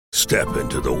Step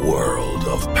into the world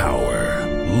of power,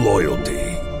 loyalty,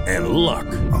 and luck.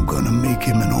 I'm gonna make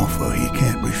him an offer he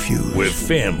can't refuse. With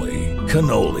family,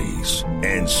 cannolis,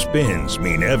 and spins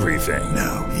mean everything.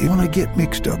 Now, you wanna get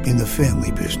mixed up in the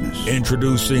family business.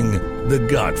 Introducing The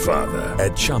Godfather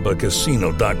at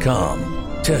ChumbaCasino.com.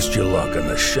 Test your luck in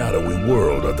the shadowy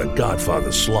world of The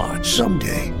Godfather slot.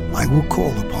 Someday, I will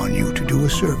call upon you to do a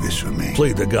service for me.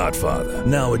 Play The Godfather,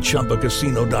 now at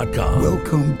ChumbaCasino.com.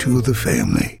 Welcome to the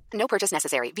family. No purchase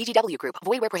necessary. VGW Group.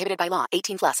 Void where prohibited by law.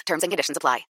 18 plus. Terms and conditions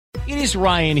apply. It is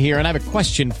Ryan here, and I have a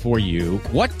question for you.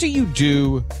 What do you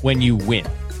do when you win?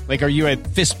 Like, are you a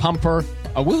fist pumper,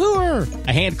 a woohooer,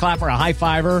 a hand clapper, a high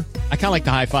fiver? I kind of like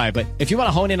the high five, but if you want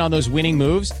to hone in on those winning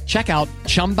moves, check out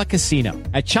Chumba Casino.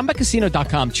 At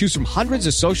ChumbaCasino.com, choose from hundreds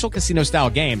of social casino-style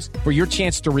games for your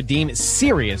chance to redeem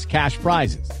serious cash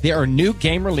prizes. There are new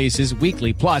game releases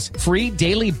weekly, plus free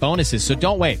daily bonuses. So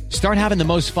don't wait. Start having the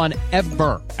most fun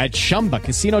ever at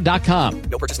ChumbaCasino.com.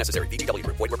 No purchase necessary. VGW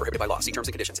Group. Void where prohibited by law. See terms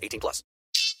and conditions. 18 plus.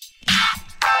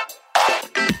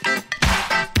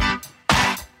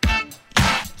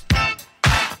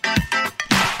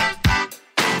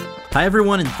 Hi,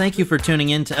 everyone, and thank you for tuning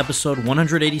in to episode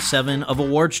 187 of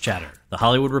Awards Chatter, the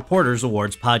Hollywood Reporter's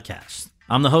awards podcast.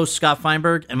 I'm the host, Scott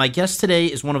Feinberg, and my guest today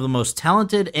is one of the most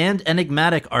talented and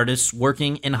enigmatic artists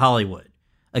working in Hollywood.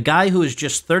 A guy who is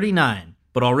just 39,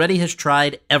 but already has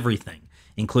tried everything,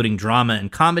 including drama and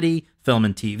comedy, film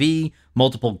and TV,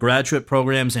 multiple graduate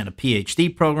programs and a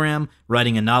PhD program,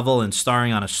 writing a novel and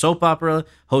starring on a soap opera,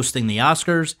 hosting the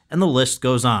Oscars, and the list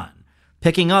goes on.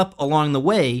 Picking up, along the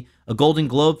way, a Golden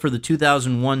Globe for the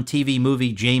 2001 TV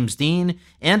movie James Dean,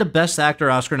 and a Best Actor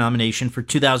Oscar nomination for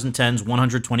 2010's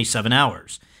 127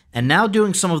 Hours. And now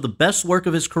doing some of the best work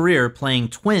of his career, playing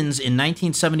twins in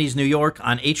 1970s New York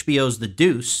on HBO's The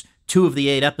Deuce, 2 of the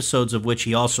 8 episodes of which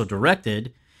he also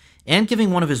directed, and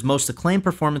giving one of his most acclaimed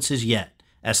performances yet,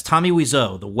 as Tommy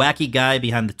Wiseau, the wacky guy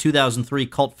behind the 2003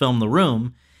 cult film The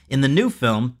Room, in the new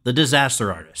film The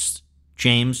Disaster Artist,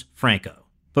 James Franco.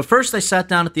 But first, I sat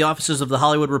down at the offices of The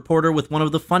Hollywood Reporter with one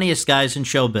of the funniest guys in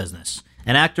show business,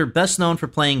 an actor best known for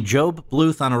playing Job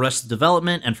Bluth on Arrested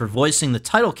Development and for voicing the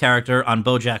title character on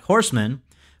BoJack Horseman,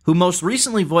 who most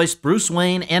recently voiced Bruce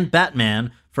Wayne and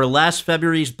Batman for last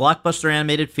February's blockbuster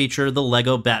animated feature, The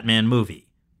Lego Batman Movie,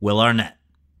 Will Arnett.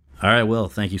 All right, Will,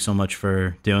 thank you so much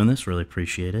for doing this. Really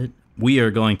appreciate it. We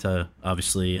are going to,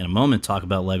 obviously, in a moment, talk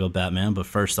about Lego Batman, but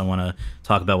first I want to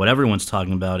talk about what everyone's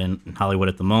talking about in Hollywood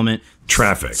at the moment.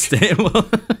 Traffic. Well,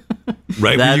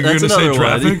 right? Were you going to say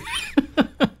traffic?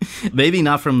 Maybe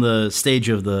not from the stage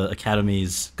of the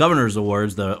Academy's Governor's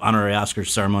Awards, the honorary Oscars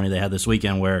ceremony they had this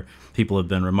weekend, where people have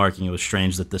been remarking it was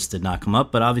strange that this did not come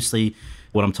up. But obviously,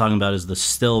 what I'm talking about is the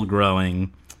still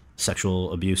growing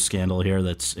sexual abuse scandal here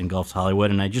that's engulfed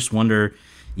Hollywood. And I just wonder,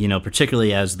 you know,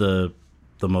 particularly as the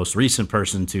most recent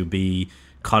person to be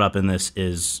caught up in this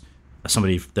is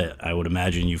somebody that I would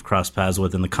imagine you've crossed paths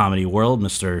with in the comedy world,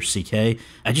 Mr. CK.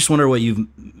 I just wonder what you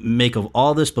make of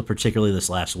all this, but particularly this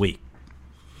last week.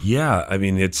 Yeah, I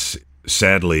mean, it's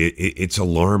sadly, it's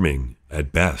alarming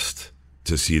at best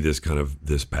to see this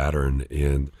pattern.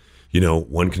 And, you know,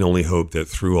 one can only hope that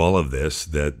through all of this,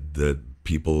 that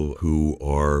people who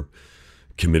are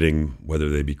committing, whether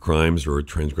they be crimes or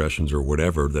transgressions or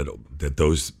whatever, that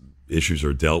those issues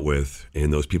are dealt with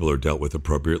and those people are dealt with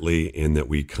appropriately, and that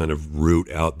we kind of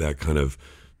root out that kind of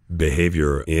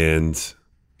behavior. And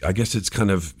I guess it's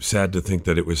kind of sad to think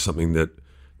that it was something that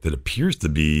appears to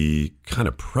be kind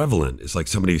of prevalent. It's like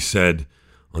somebody said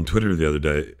on Twitter the other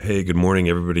day, "Hey, good morning,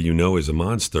 everybody you know is a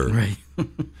monster." Right.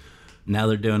 Now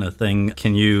they're doing a thing.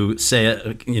 Can you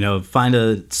say, find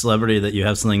a celebrity that you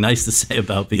have something nice to say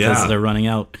about because they're running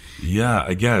out? Yeah,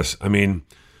 I guess. I mean,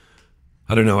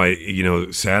 I don't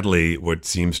know. Sadly, what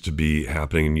seems to be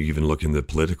happening, and you even look in the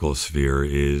political sphere,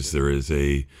 is there has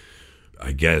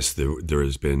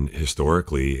been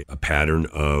historically a pattern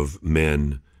of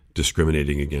men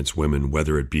discriminating against women,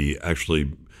 whether it be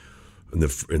actually in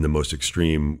the most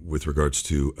extreme with regards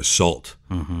to assault,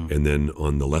 and then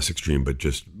on the less extreme, but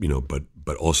just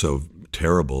but also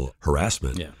terrible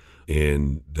harassment. Yeah.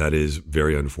 And that is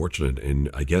very unfortunate. And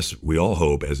I guess we all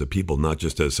hope, as a people, not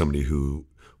just as somebody who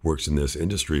works in this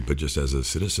industry, but just as a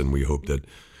citizen, we hope that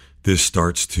this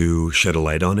starts to shed a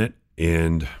light on it.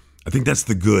 And I think that's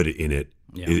the good in it.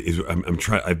 Yeah.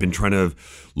 I've been trying to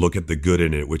look at the good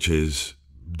in it, which is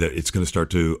that it's going to start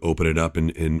to open it up.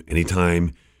 And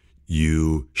anytime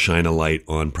you shine a light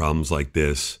on problems like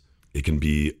this, it can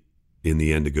be, in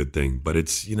the end, a good thing. But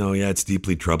it's, it's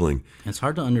deeply troubling. It's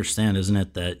hard to understand, isn't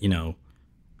it, that,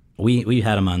 we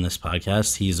had him on this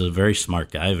podcast. He's a very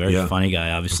smart guy, very funny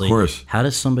guy, obviously. Of course. How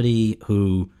does somebody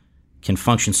who can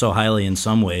function so highly in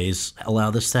some ways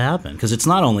allow this to happen? Because it's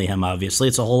not only him, obviously,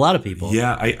 it's a whole lot of people.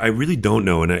 Yeah, I really don't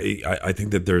know, and I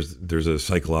think that there's a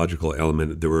psychological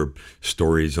element. There were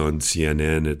stories on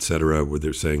CNN, et cetera, where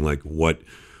they're saying like, what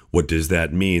does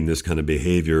that mean? This kind of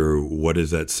behavior, what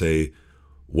does that say?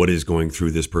 What is going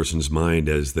through this person's mind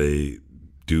as they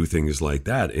do things like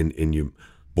that? And you,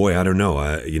 boy, I don't know.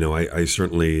 I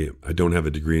certainly don't have a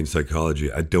degree in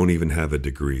psychology. I don't even have a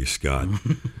degree, Scott.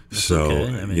 So,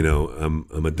 okay.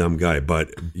 I'm a dumb guy.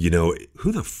 But,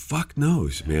 who the fuck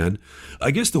knows, man?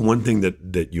 I guess the one thing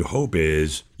that you hope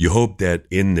is you hope that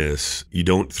in this, you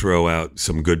don't throw out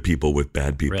some good people with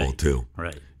bad people, too.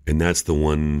 Right. And that's the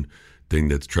one thing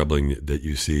that's troubling that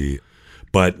you see.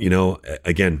 But,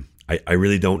 again, I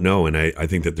really don't know. And I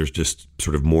think that there's just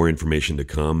sort of more information to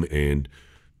come. And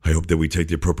I hope that we take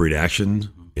the appropriate action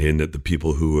and that the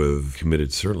people who have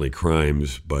committed certainly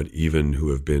crimes, but even who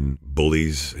have been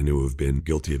bullies and who have been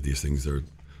guilty of these things,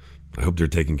 I hope they're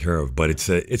taken care of. But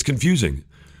it's confusing.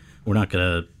 We're not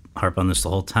going to harp on this the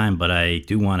whole time, but I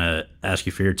do want to ask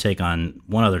you for your take on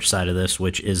one other side of this,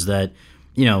 which is that,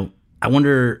 I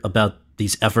wonder about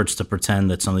these efforts to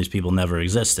pretend that some of these people never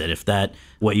existed, if that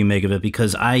what you make of it,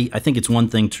 because I think it's one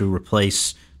thing to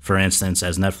replace, for instance,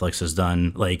 as Netflix has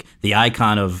done, like the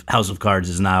icon of House of Cards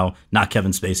is now not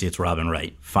Kevin Spacey, it's Robin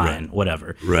Wright. Fine,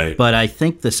 whatever. Right. But I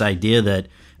think this idea that,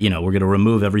 we're going to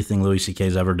remove everything Louis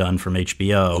C.K.'s ever done from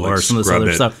HBO or some of this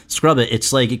other stuff, scrub it.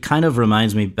 It's like, it kind of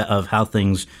reminds me of how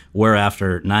things were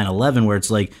after 9/11, where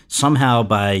it's like somehow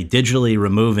by digitally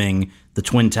removing the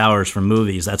Twin Towers from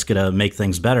movies, that's going to make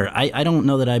things better. I don't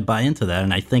know that I buy into that.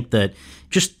 And I think that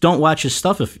just don't watch his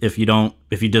stuff if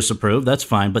you disapprove, that's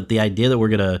fine. But the idea that we're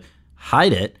going to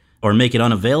hide it or make it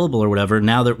unavailable or whatever,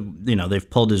 now that, they've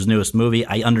pulled his newest movie,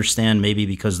 I understand maybe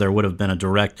because there would have been a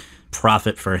direct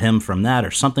profit for him from that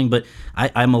or something. But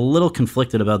I'm a little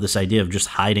conflicted about this idea of just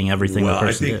hiding everything. Well,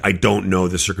 I don't know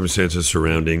the circumstances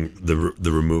surrounding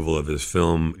the removal of his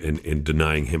film and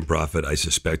denying him profit. I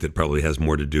suspect it probably has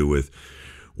more to do with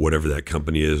whatever that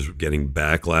company is getting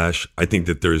backlash. I think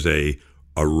that there's a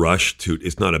rush to,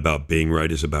 it's not about being right,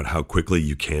 it's about how quickly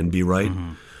you can be right.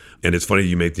 Mm-hmm. And it's funny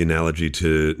you make the analogy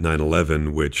to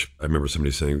 9/11, which I remember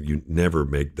somebody saying, you never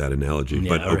make that analogy. Yeah,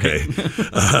 but okay,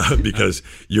 because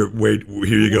here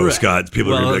you go, Scott.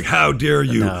 People are going to be like, how dare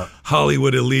you,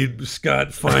 Hollywood elite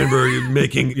Scott Feinberg,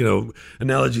 making,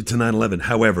 analogy to 9/11.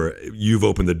 However, you've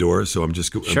opened the door, so I'm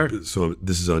just, sure. So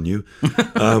this is on you.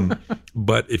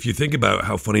 But if you think about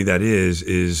how funny that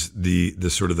is the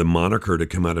sort of the moniker to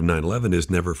come out of 9/11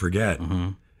 is never forget. Mm-hmm.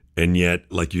 And yet,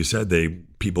 like you said,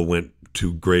 people went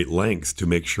to great lengths to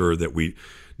make sure that we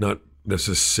not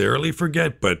necessarily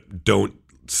forget, but don't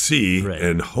see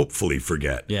and hopefully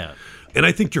forget. Yeah. And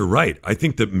I think you're right. I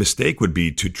think the mistake would be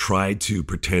to try to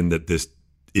pretend that this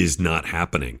is not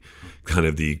happening. Kind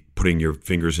of the putting your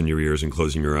fingers in your ears and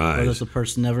closing your eyes. Or that the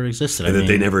person never existed. And that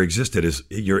they never existed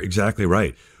you're exactly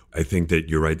right. I think that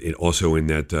you're right. Also in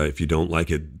that if you don't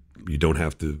like it, you don't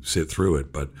have to sit through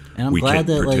it, but I'm we glad can't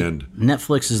that pretend.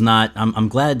 Netflix is not. I'm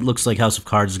glad it looks like House of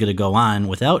Cards is going to go on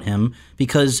without him,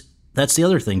 because that's the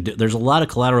other thing. There's a lot of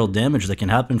collateral damage that can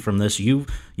happen from this. You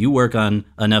work on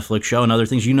a Netflix show and other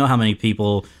things. You know how many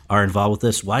people are involved with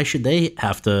this. Why should they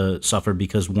have to suffer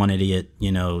because one idiot,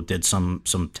 did some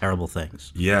terrible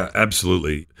things? Yeah,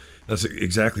 absolutely. That's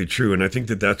exactly true. And I think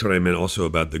that that's what I meant also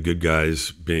about the good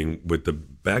guys being with the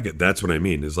bad guys. That's what I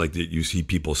mean. Is like that you see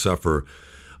people suffer.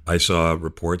 I saw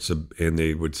reports and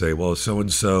they would say, well,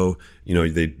 so-and-so,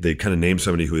 they kind of name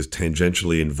somebody who is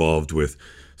tangentially involved with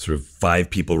sort of 5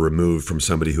 people removed from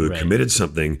somebody who had committed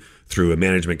something through a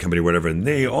management company or whatever. And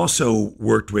they also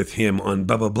worked with him on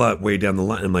blah, blah, blah, way down the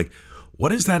line. I'm like, what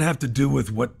does that have to do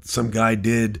with what some guy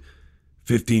did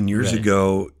 15 years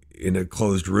ago in a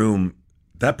closed room?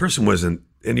 That person wasn't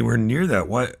anywhere near that.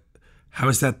 Why? How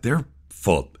is that their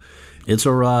fault? It's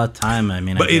a raw time.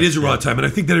 But it is a raw time, and I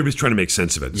think that everybody's trying to make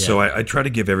sense of it. Yeah. So I try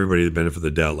to give everybody the benefit of the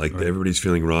doubt. Like everybody's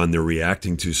feeling raw, and they're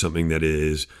reacting to something that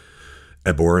is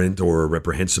abhorrent or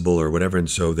reprehensible or whatever, and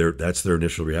so that's their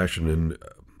initial reaction. And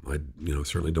I,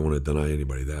 certainly don't want to deny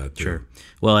anybody that. Sure.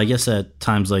 Well, I guess at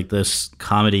times like this,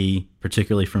 comedy,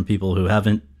 particularly from people who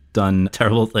haven't done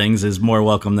terrible things, is more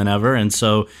welcome than ever. And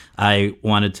so I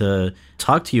wanted to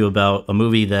talk to you about a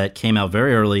movie that came out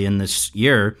very early in this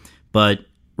year, but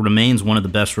remains one of the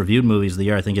best reviewed movies of the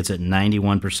year. I think it's at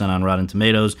 91% on Rotten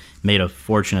Tomatoes, made a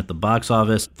fortune at the box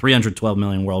office, $312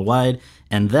 million worldwide,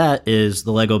 and that is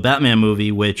the Lego Batman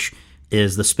movie, which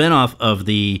is the spinoff of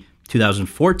the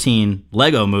 2014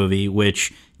 Lego movie,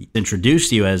 which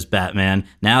introduced you as Batman.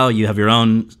 Now you have your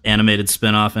own animated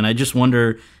spinoff, and I just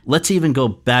wonder, let's even go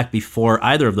back before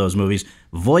either of those movies.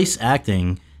 voice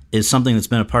acting is something that's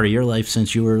been a part of your life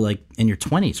since you were like in your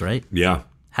 20s, right? Yeah.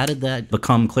 How did that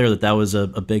become clear that that was a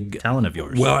big talent of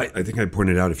yours? Well, I think I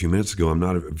pointed out a few minutes ago, I'm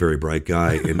not a very bright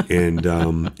guy, and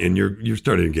you're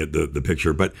starting to get the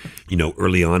picture. But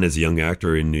early on as a young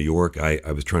actor in New York, I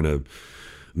was trying to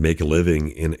make a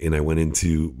living, and I went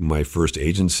into my first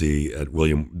agency at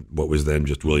what was then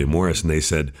just William Morris, and they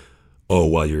said, "Oh,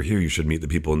 while you're here, you should meet the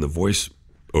people in the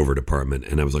voiceover department."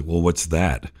 And I was like, "Well, what's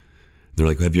that?" They're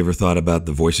like, "Have you ever thought about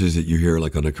the voices that you hear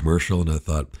like on a commercial?" And I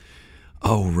thought,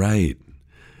 "Oh, right.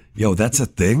 Yo, that's a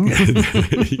thing." And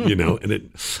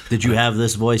it. Did you have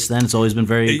this voice then? It's always been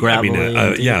very gravelly.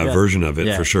 A version of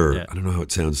it for sure. Yeah. I don't know how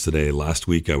it sounds today. Last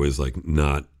week I was like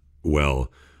not well,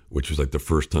 which was like the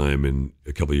first time in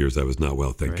a couple of years I was not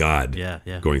well. Thank God. Yeah.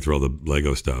 Going through all the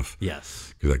Lego stuff.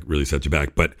 Yes. Because that really set you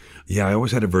back. But yeah, I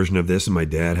always had a version of this, and my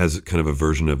dad has kind of a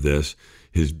version of this.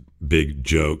 His big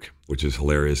joke, which is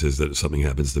hilarious, is that if something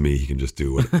happens to me, he can just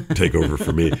take over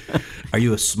for me. Are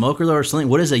you a smoker though, or something?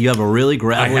 What is it? You have a really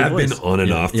gravelly I have voice. been on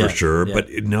and off for sure, yeah.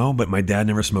 but my dad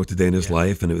never smoked a day in his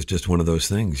life, and it was just one of those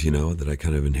things, that I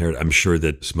kind of inherited. I'm sure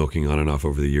that smoking on and off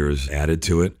over the years added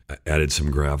to it, added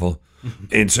some gravel.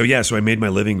 And so I made my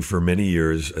living for many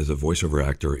years as a voiceover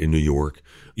actor in New York,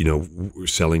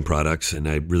 selling products, and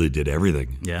I really did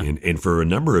everything. Yeah. And for a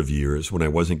number of years, when I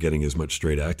wasn't getting as much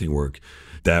straight acting work,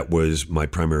 that was my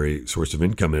primary source of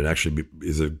income, and it actually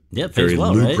is a very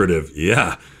lucrative. Right?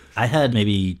 Yeah. I had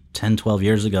maybe 10, 12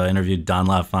 years ago, I interviewed Don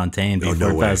LaFontaine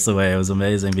before he passed away. It was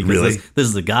amazing because this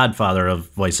is the godfather of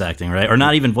voice acting, right? Or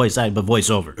not even voice acting, but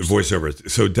voiceovers. Voiceovers.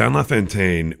 So Don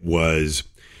LaFontaine was,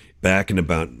 back in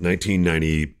about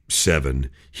 1997,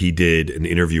 he did an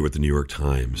interview with the New York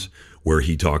Times where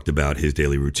he talked about his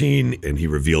daily routine, and he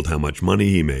revealed how much money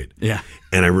he made. Yeah.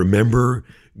 And I remember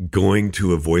going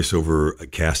to a voiceover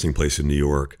casting place in New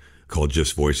York called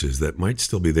Just Voices that might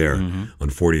still be there on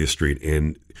 40th Street.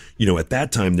 And, at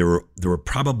that time, there were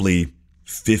probably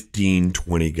 15,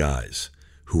 20 guys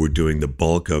who were doing the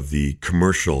bulk of the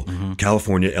commercial.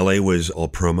 California, LA was all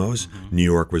promos. New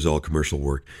York was all commercial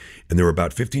work. And there were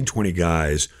about 15, 20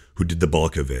 guys who did the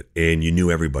bulk of it. And you knew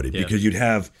everybody because you'd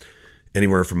have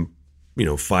anywhere from,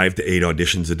 5 to 8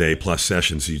 auditions a day plus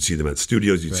sessions. So you'd see them at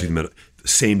studios, you'd see them at the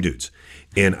same dudes.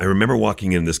 And I remember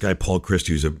walking in, this guy, Paul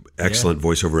Christie, who's an excellent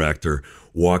voiceover actor,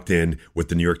 walked in with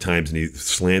the New York Times, and he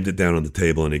slammed it down on the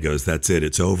table, and he goes, "That's it,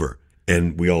 it's over."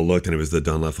 And we all looked, and it was the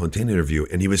Don LaFontaine interview.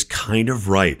 And he was kind of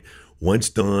right. Once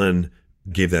Don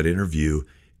gave that interview,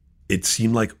 it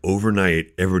seemed like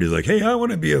overnight, everybody's like, "Hey, I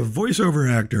want to be a voiceover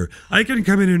actor. I can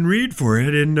come in and read for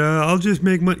it, and I'll just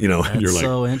make money." That's you're like,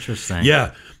 so interesting.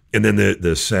 Yeah. And then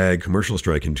the SAG commercial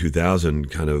strike in 2000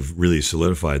 kind of really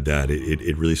solidified that.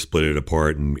 It really split it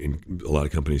apart, and a lot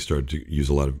of companies started to use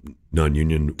a lot of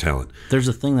non-union talent. There's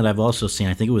a thing that I've also seen,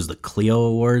 I think it was the Clio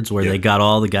Awards, where they got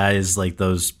all the guys, like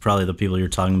those, probably the people you're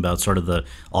talking about, sort of the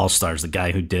all-stars, the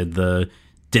guy who did the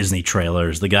Disney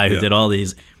trailers, the guy who did all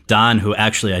these. Don, who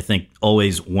actually I think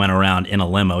always went around in a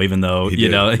limo, even though,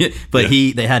 they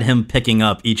had him picking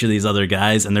up each of these other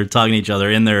guys, and they're talking to each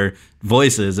other in their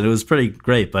voices, and it was pretty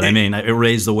great. But it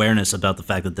raised awareness about the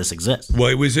fact that this exists. Well,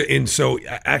 it was, and so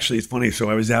actually it's funny. So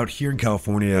I was out here in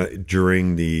California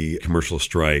during the commercial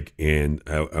strike, and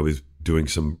I was doing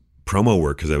some promo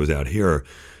work because I was out here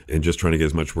and just trying to get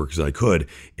as much work as I could.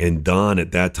 And Don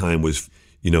at that time was,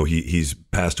 he's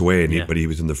passed away, but he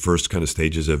was in the first kind of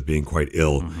stages of being quite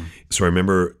ill. So I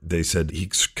remember they said he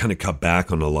kind of cut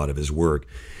back on a lot of his work.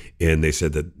 And they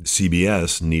said that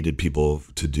CBS needed people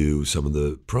to do some of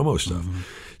the promo stuff.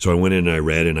 So I went in and I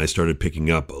read, and I started picking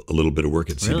up a little bit of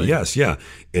work at CBS. Yeah.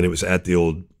 And it was at the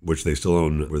old, which they still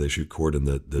own, where they shoot Court in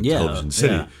the Television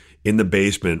City. In the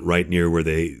basement, right near where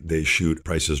they shoot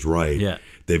Price is Right. Yeah.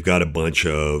 They've got a bunch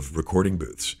of recording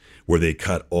booths where they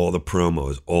cut all the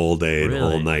promos all day and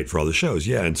all night for all the shows.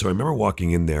 Yeah. And so I remember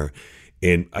walking in there,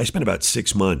 and I spent about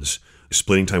 6 months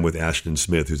splitting time with Ashton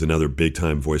Smith, who's another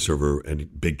big-time voiceover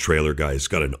and big trailer guy. He's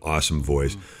got an awesome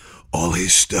voice. All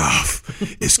his stuff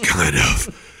is kind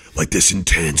of like this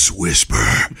intense whisper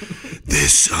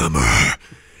this summer.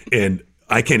 And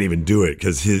I can't even do it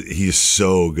because he's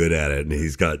so good at it. And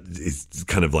he's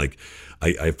kind of like,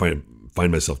 I find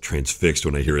myself transfixed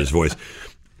when I hear his voice.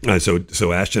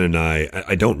 So Ashton and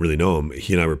I don't really know him.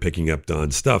 He and I were picking up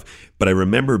Don's stuff, but I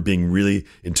remember being really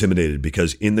intimidated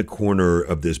because in the corner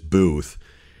of this booth,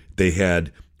 they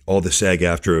had all the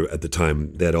SAG-AFTRA at the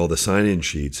time. They had all the sign-in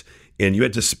sheets, and you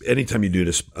had to, anytime you did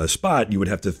a spot, you would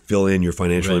have to fill in your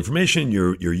financial information,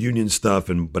 your union stuff,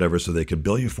 and whatever, so they could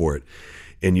bill you for it.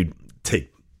 And you'd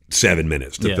take 7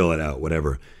 minutes to fill it out,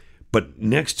 whatever. But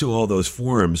next to all those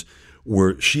forms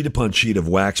were sheet upon sheet of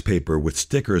wax paper with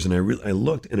stickers, and I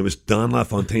looked, and it was Don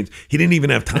LaFontaine's. He didn't even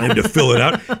have time to fill it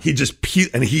out. He just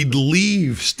and he'd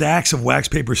leave stacks of wax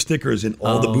paper stickers in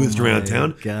all the booths around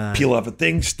town, peel off a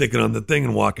thing, stick it on the thing,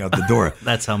 and walk out the door.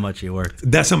 That's how much he worked.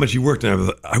 That's how much he worked,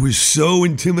 and I was so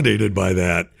intimidated by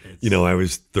that. I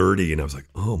was 30, and I was like,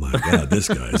 oh my God, this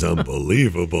guy is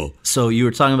unbelievable. So you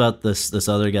were talking about this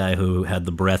other guy who had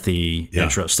the breathy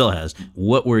intro, still has.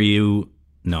 What were you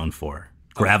known for?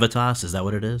 Gravitas, is that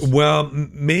what it is? Well,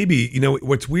 maybe.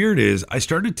 What's weird is I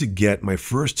started to get my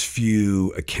first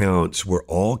few accounts were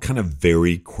all kind of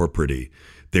very corporate-y.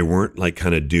 They weren't like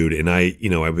kind of dude. And I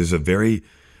was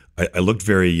I looked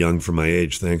very young for my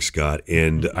age, thanks Scott.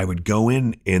 And I would go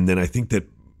in, and then I think that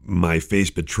my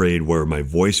face betrayed where my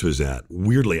voice was at.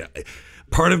 Weirdly,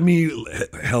 part of me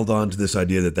held on to this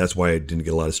idea that that's why I didn't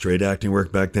get a lot of straight acting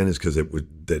work back then, is because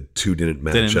the two didn't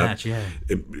match up. Yeah.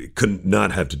 It could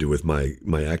not have to do with my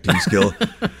acting skill,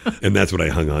 and that's what I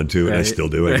hung on to, and I still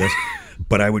do, I guess.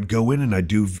 But I would go in and I'd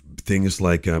do things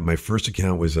like my first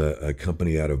account was a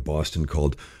company out of Boston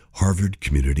called Harvard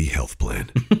Community Health Plan.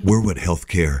 We're what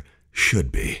healthcare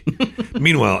should be.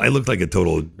 Meanwhile, I looked like a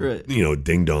total,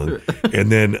 ding dong.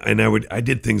 And then, I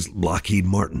did things Lockheed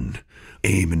Martin,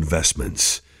 AIM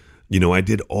Investments. I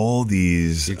did all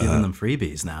these. You're giving them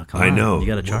freebies now. Come on. I know. You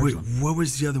got to charge them. What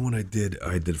was the other one I did?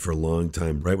 I did for a long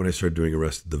time, right when I started doing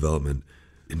Arrested Development,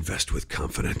 Invest with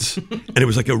Confidence. And it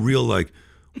was like a real,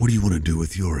 what do you want to do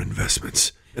with your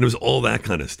investments? And it was all that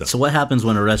kind of stuff. So what happens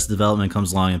when Arrested Development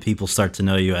comes along and people start to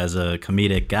know you as a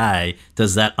comedic guy?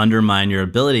 Does that undermine your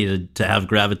ability to have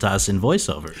gravitas in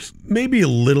voiceovers? Maybe a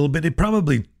little bit. It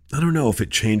probably, I don't know if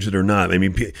it changed it or not. I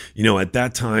mean, at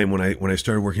that time when I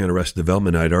started working on Arrested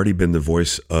Development, I'd already been the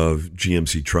voice of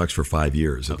GMC trucks for 5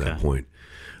 years at that point.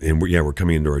 And we're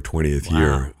coming into our 20th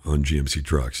year on GMC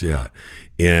trucks. Yeah.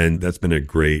 And that's been a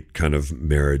great kind of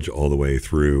marriage all the way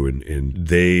through. And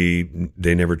they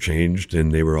never changed,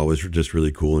 and they were always just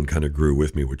really cool and kind of grew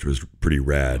with me, which was pretty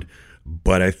rad.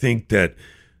 But I think that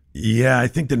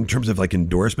in terms of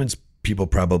endorsements, people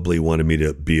probably wanted me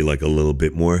to be a little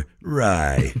bit more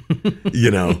wry,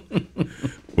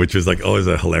 which is always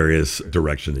a hilarious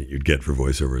direction that you'd get for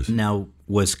voiceovers. Now,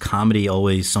 was comedy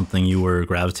always something you were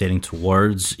gravitating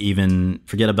towards, even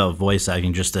forget about voice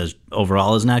acting, just as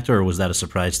overall as an actor, or was that a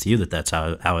surprise to you that that's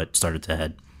how it started to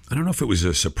head? I don't know if it was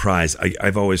a surprise.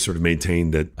 I've always sort of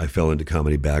maintained that I fell into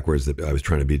comedy backwards, that I was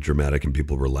trying to be dramatic and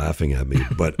people were laughing at me.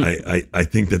 But I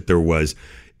think that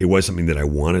it was something that I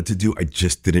wanted to do. I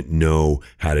just didn't know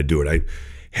how to do it.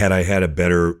 Had I had a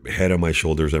better head on my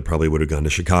shoulders, I probably would have gone to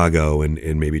Chicago and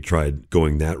maybe tried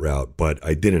going that route. But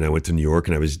I didn't. I went to New York,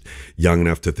 and I was young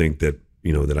enough to think that,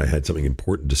 that I had something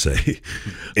important to say.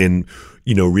 And,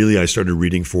 really I started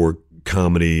reading for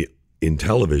comedy in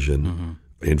television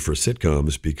and for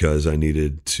sitcoms because I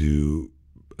needed to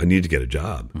get a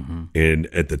job. And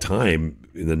at the time,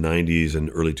 in the 90s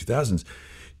and early 2000s,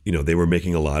 they were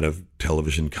making a lot of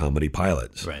television comedy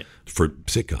pilots for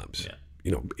sitcoms. Yeah.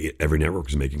 Every network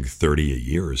was making 30 a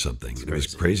year or something. It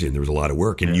was crazy, and there was a lot of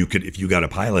work. And if you got a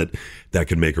pilot, that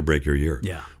could make or break your year,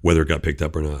 whether it got picked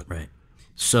up or not. Right.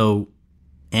 So,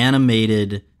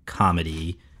 animated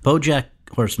comedy. BoJack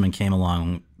Horseman came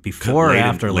along before or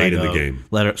after late Lego? In the game.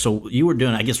 Later. So you were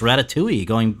doing, I guess, Ratatouille.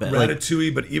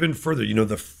 Ratatouille, but even further.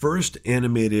 The first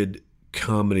animated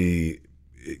comedy,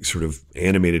 sort of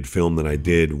animated film that I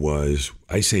did was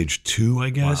Ice Age 2,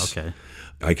 I guess. Wow, okay.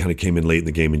 I kind of came in late in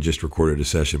the game and just recorded a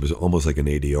session. It was almost like an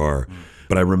ADR.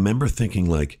 But I remember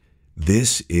thinking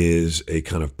this is a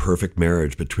kind of perfect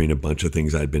marriage between a bunch of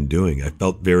things I'd been doing. I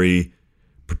felt very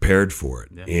prepared for it.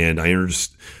 Yeah. And I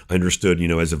understood,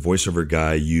 as a voiceover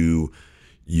guy, you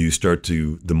start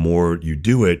to, the more you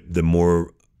do it, the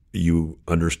more you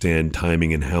understand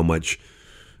timing and how much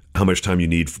time you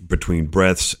need between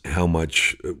breaths, how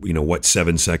much, what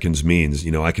 7 seconds means.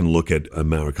 I can look at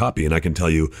amount of copy and I can tell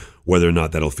you whether or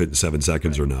not that'll fit in 7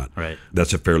 seconds or not. Right.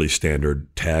 That's a fairly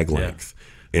standard tag length.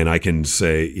 Yeah. And I can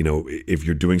say, if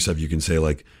you're doing stuff, you can say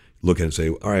look at it and say,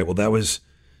 all right, well, that was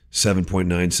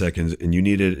 7.9 seconds and you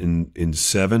need it in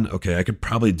 7. Okay, I could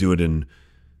probably do that in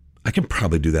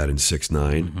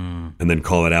 6.9 and then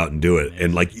call it out and do it.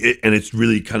 And and it's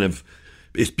really kind of,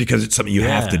 it's because it's something you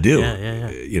have to do.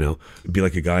 It'd be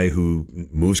like a guy who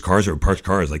moves cars or parks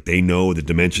cars. They know the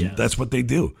dimension. Yeah. That's what they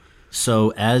do.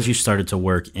 So as you started to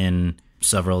work in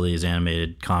several of these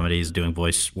animated comedies, doing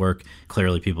voice work,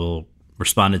 clearly people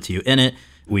responded to you in it.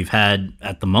 We've had,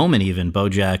 at the moment even,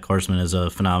 BoJack Horseman is a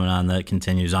phenomenon that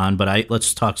continues on. But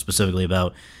let's talk specifically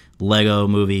about Lego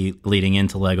movie leading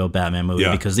into Lego Batman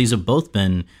movie, because these have both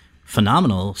been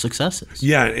phenomenal successes.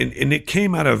 Yeah, and it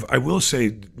came out of, I will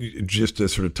say, just to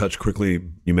sort of touch quickly,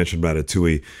 you mentioned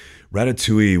Ratatouille.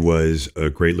 Ratatouille was a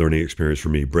great learning experience for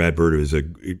me. Brad Bird is a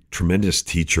tremendous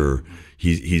teacher.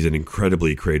 He's an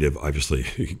incredibly creative,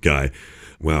 obviously, guy.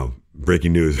 Wow.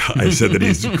 Breaking news. I said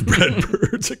that Brad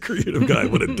Bird's a creative guy.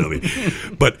 What a dummy.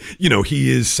 But, he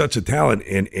is such a talent,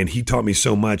 and he taught me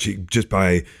so much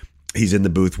he's in the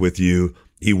booth with you.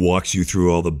 He walks you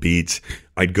through all the beats.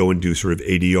 I'd go and do sort of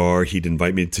ADR. He'd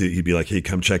invite me he'd be like, hey,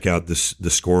 come check out the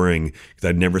scoring, because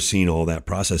I'd never seen all that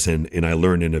process. And I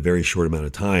learned in a very short amount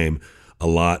of time a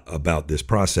lot about this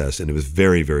process. And it was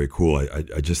very, very cool.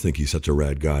 I just think he's such a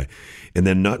rad guy. And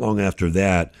then not long after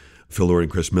that, Phil Lord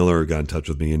and Chris Miller got in touch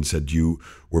with me and said, you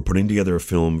were putting together a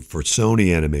film for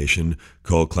Sony Animation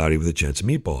called Cloudy with a Chance of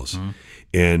Meatballs. Mm-hmm.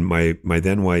 And my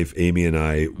then wife, Amy, and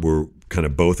I were kind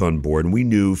of both on board. And we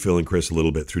knew Phil and Chris a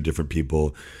little bit through different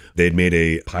people. They'd made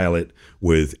a pilot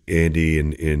with Andy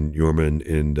and Yorman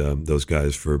and those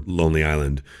guys for Lonely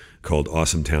Island called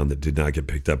Awesome Town that did not get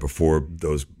picked up before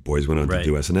those boys went on to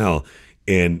do SNL.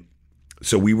 And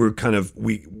so we were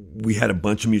we had a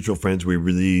bunch of mutual friends. We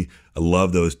really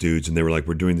loved those dudes. And they were like,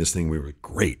 we're doing this thing. We were like,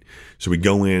 great. So we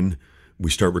go in,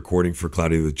 we start recording for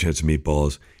Cloudy with a Chance of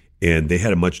Meatballs. And they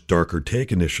had a much darker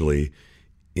take initially.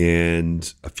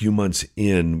 And a few months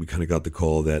in, we kind of got the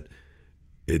call that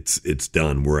it's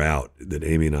done. We're out, that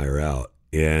Amy and I are out.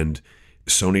 And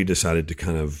Sony decided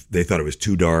to they thought it was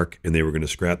too dark and they were going to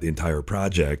scrap the entire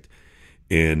project.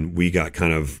 And we got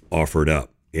kind of offered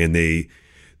up. And they,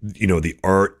 the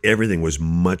art, everything was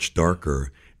much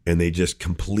darker. And they just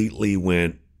completely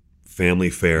went family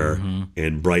fare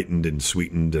and brightened and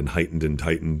sweetened and heightened and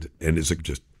tightened. And it's like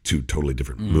just two totally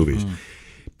different movies.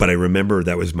 But I remember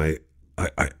that was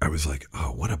I was like,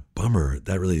 oh, what a bummer.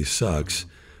 That really sucks,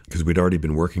 because we'd already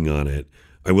been working on it.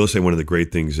 I will say one of the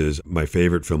great things is my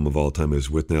favorite film of all time is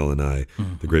With Nell and I,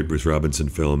 the great Bruce Robinson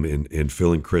film. And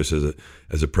Phil and Chris,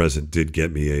 as a present, did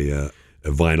get me a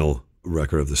vinyl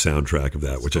record of the soundtrack of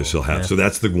that, which I still have. Yeah. So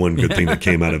that's the one good thing that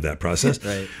came out of that process.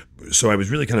 Right. So I was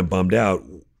really kind of bummed out.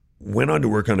 Went on to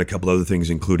work on a couple other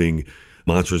things, including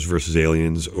Monsters vs.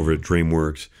 Aliens over at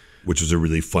DreamWorks, which was a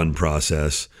really fun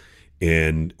process.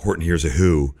 And Horton Hears a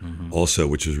Who also,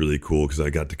 which was really cool because I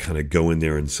got to kind of go in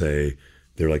there and say,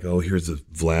 they're like, oh, here's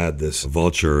Vlad, this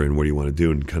vulture, and what do you want to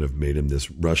do? And kind of made him this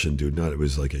Russian dude. Not it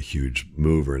was like a huge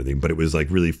move or anything, but it was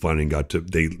like really fun, and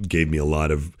they gave me a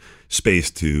lot of space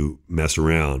to mess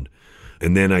around.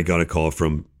 And then I got a call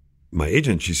from my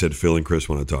agent. She said, Phil and Chris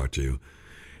want to talk to you.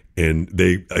 And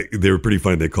they were pretty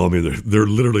funny. They called me. They're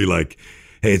literally like,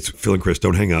 hey, it's Phil and Chris,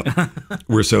 don't hang up.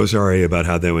 We're so sorry about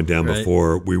how that went down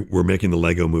before. We're making the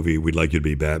Lego movie. We'd like you to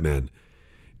be Batman.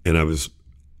 And I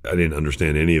didn't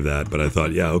understand any of that, but I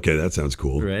thought, yeah, okay, that sounds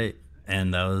cool. Right.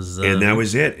 And that was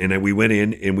it. And we went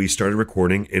in and we started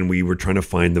recording, and we were trying to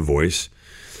find the voice.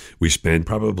 We spent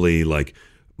probably like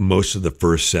most of the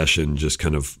first session just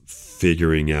kind of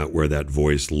figuring out where that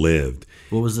voice lived.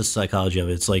 What was the psychology of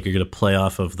it? It's like you're going to play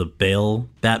off of the Bale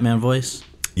Batman voice?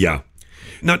 Yeah.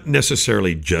 Not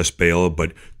necessarily just Bale,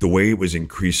 but the way it was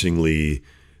increasingly,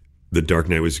 the Dark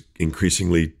Knight was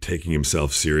increasingly taking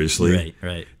himself seriously.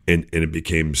 Right. And it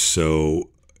became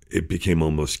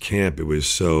almost camp. It was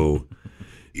so,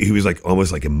 he was like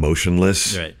almost like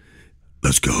emotionless. Right.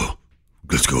 Let's go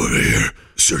over here,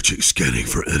 scanning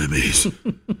for enemies.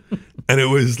 And it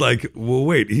was like, well,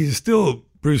 wait, he's still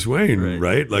Bruce Wayne,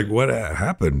 right? Like, what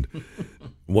happened?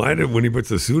 Why when he puts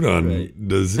the suit on,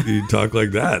 does he talk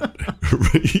like that?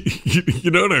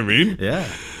 You know what I mean? Yeah.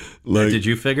 Like, did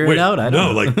you figure it out? I don't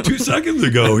know. Like 2 seconds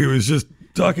ago, he was just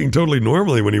talking totally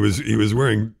normally when he was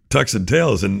wearing tux and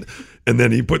tails, and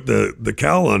then he put the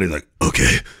cowl on. He's like,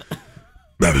 okay,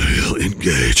 Babylon,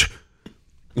 engage.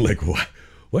 Like,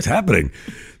 what's happening?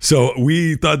 So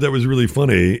we thought that was really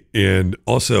funny, and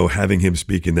also having him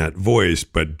speak in that voice,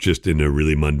 but just in a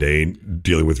really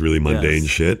dealing with really mundane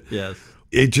shit. Yes.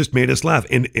 It just made us laugh.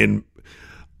 And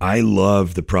I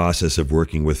love the process of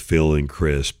working with Phil and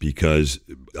Chris, because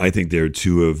I think they're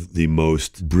two of the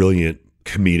most brilliant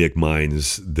comedic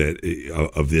minds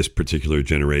of this particular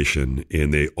generation.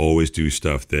 And they always do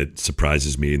stuff that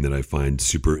surprises me and that I find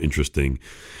super interesting.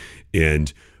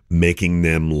 And making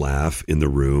them laugh in the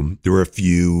room. There were a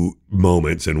few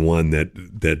moments, and one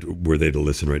that were they to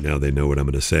listen right now, they know what I'm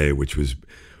going to say, which was,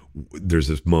 there's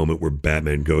this moment where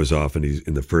Batman goes off, and he's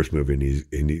in the first movie,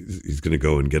 and he's going to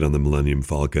go and get on the Millennium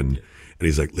Falcon, and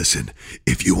he's like, listen,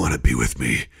 if you want to be with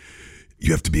me,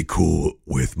 you have to be cool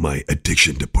with my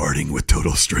addiction to partying with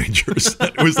total strangers.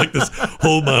 It was like this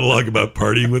whole monologue about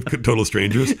partying with total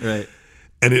strangers. Right.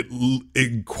 And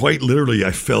it quite literally,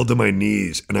 I fell to my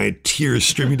knees and I had tears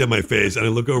streaming down my face. And I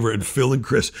look over and Phil and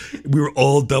Chris, we were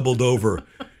all doubled over.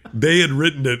 They had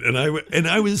written it, and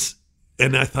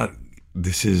I thought,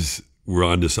 we're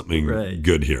on to something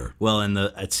good here. Well, and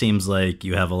it seems like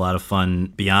you have a lot of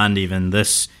fun beyond even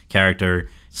this character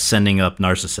sending up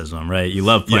narcissism, right? You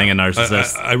love playing a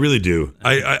narcissist. I really do.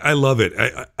 I love it.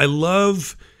 I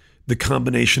love the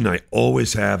combination I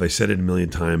always have. I said it a million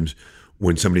times.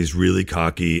 When somebody's really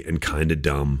cocky and kind of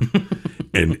dumb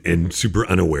and super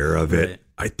unaware of it,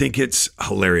 I think it's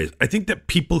hilarious. I think that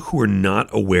people who are not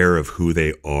aware of who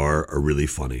they are really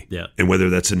funny. Yeah. And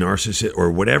whether that's a narcissist or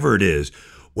whatever it is,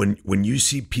 when you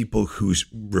see people who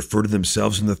refer to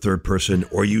themselves in the third person,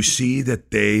 or you see that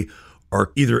they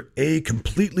are either A,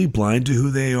 completely blind to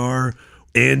who they are,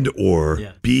 and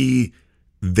or B,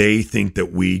 they think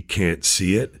that we can't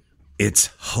see it,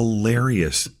 it's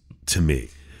hilarious to me.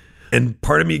 And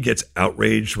part of me gets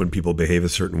outraged when people behave a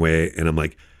certain way. And I'm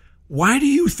like, why do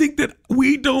you think that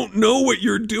we don't know what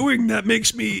you're doing? That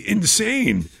makes me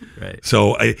insane. Right.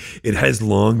 So it has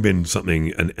long been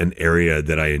something, an area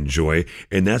that I enjoy.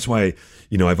 And that's why,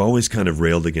 I've always kind of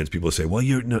railed against people who say, well,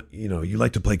 you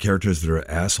like to play characters that are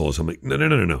assholes. I'm like,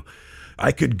 no.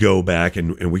 I could go back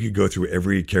and we could go through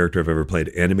every character I've ever played,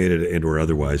 animated and or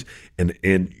otherwise.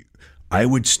 And I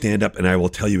would stand up and I will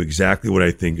tell you exactly what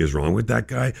I think is wrong with that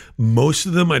guy. Most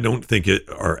of them I don't think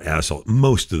are assholes.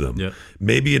 Most of them. Yeah.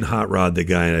 Maybe in Hot Rod, the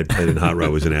guy I played in Hot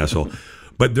Rod was an asshole.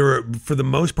 But for the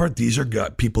most part, these are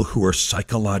people who are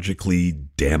psychologically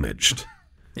damaged.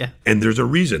 Yeah. And there's a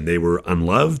reason. They were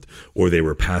unloved or they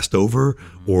were passed over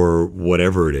or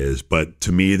whatever it is. But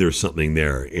to me, there's something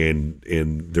there. And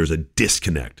there's a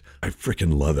disconnect. I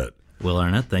freaking love it. Will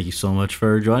Arnett, thank you so much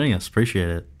for joining us. Appreciate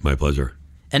it. My pleasure.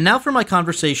 And now for my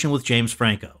conversation with James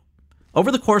Franco.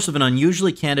 Over the course of an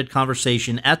unusually candid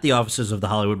conversation at the offices of The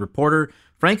Hollywood Reporter,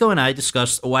 Franco and I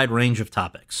discussed a wide range of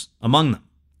topics. Among them,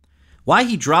 why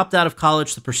he dropped out of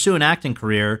college to pursue an acting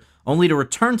career, only to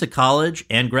return to college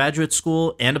and graduate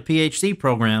school and a PhD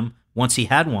program once he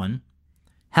had one.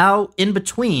 How, in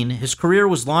between, his career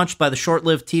was launched by the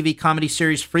short-lived TV comedy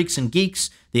series Freaks and Geeks,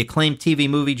 the acclaimed TV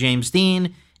movie James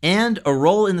Dean, and a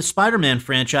role in the Spider-Man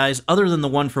franchise other than the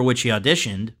one for which he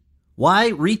auditioned.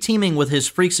 Why reteaming with his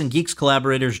Freaks and Geeks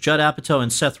collaborators Judd Apatow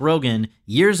and Seth Rogen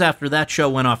years after that show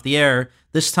went off the air,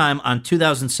 this time on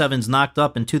 2007's Knocked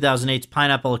Up and 2008's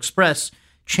Pineapple Express,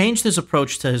 changed his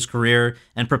approach to his career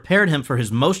and prepared him for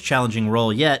his most challenging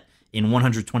role yet in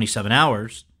 127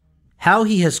 Hours. How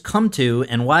he has come to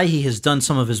and why he has done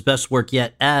some of his best work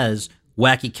yet as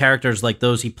wacky characters like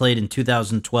those he played in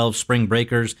 2012 Spring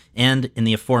Breakers and in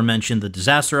the aforementioned The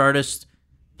Disaster Artist,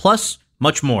 plus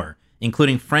much more,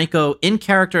 including Franco in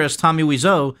character as Tommy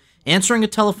Wiseau answering a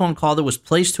telephone call that was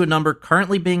placed to a number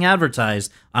currently being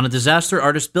advertised on a disaster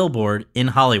artist billboard in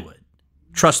Hollywood.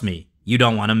 Trust me, you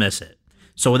don't want to miss it.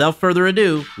 So without further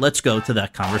ado, let's go to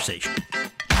that conversation.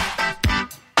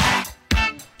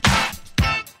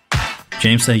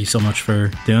 James, thank you so much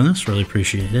for doing this. Really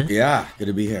appreciate it. Yeah, good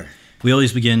to be here. We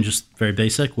always begin just very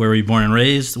basic. Where were you born and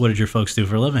raised? What did your folks do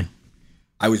for a living?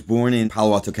 I was born in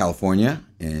Palo Alto, California,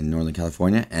 in Northern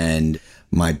California, and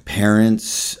my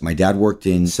dad worked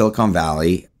in Silicon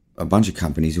Valley, a bunch of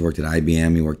companies. He worked at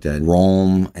IBM, he worked at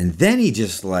Rome, and then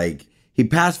he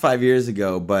passed 5 years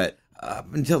ago, but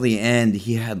up until the end,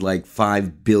 he had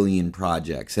 5 billion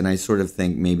projects, and I sort of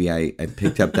think maybe I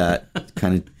picked up that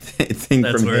kind of thing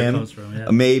That's from where him. It comes from,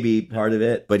 yeah. Maybe part of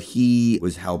it, but he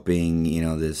was helping,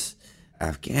 this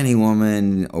Afghani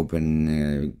woman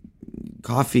open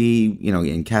coffee,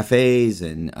 in cafes,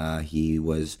 and he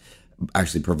was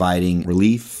actually providing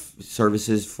relief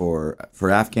services for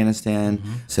Afghanistan,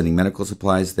 sending medical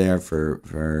supplies there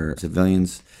for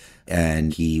civilians.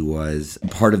 And he was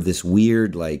part of this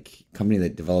weird company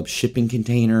that developed shipping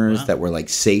containers that were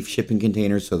safe shipping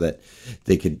containers so that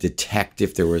they could detect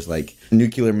if there was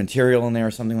nuclear material in there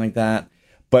or something like that.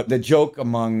 But the joke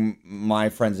among my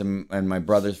friends and my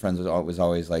brother's friends was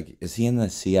always is he in the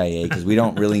CIA? Because we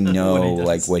don't really know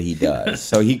what he does.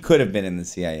 So he could have been in the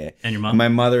CIA. And your mom? My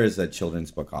mother is a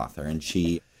children's book author, and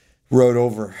she wrote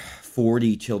over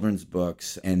 40 children's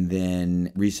books, and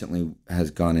then recently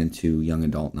has gone into young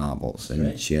adult novels,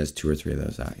 and she has 2 or 3 of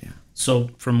those out. Yeah. So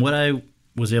from what I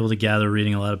was able to gather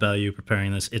reading a lot about you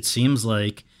preparing this, it seems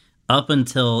like up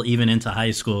until even into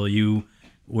high school, you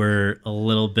were a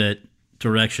little bit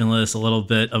directionless, a little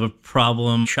bit of a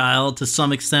problem child to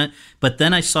some extent. But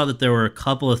then I saw that there were a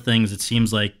couple of things, it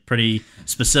seems like pretty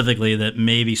specifically, that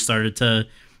maybe started to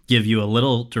give you a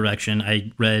little direction.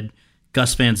 I read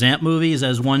Gus Van Sant movies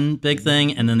as one big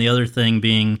thing, and then the other thing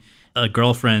being a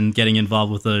girlfriend getting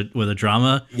involved with a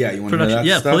drama. Yeah, you want to know that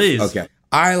Yeah, stuff? please. Okay.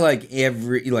 I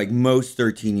most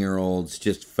 13-year-olds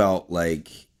just felt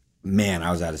like, man,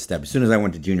 I was out of step. As soon as I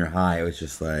went to junior high, it was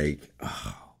just like,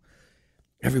 oh,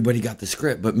 everybody got the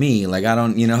script but me. Like, I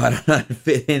don't know how to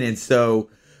fit in. And so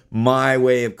my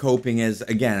way of coping is,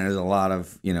 again, as a lot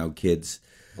of, kids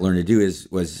learn to do,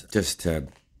 was just to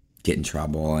get in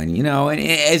trouble. And, and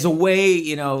as a way,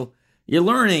 you're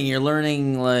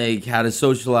learning like how to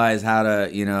socialize, how to,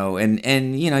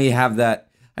 and you have that.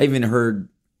 I even heard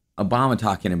Obama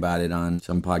talking about it on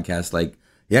some podcast, like,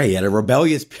 yeah, he had a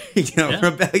rebellious period,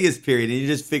 and you're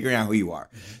just figuring out who you are.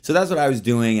 So that's what I was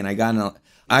doing, and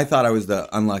I thought I was the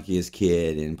unluckiest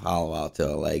kid in Palo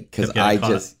Alto, like, because and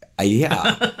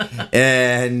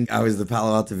I was the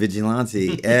Palo Alto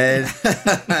vigilante, and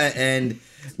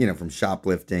from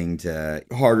shoplifting to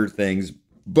harder things.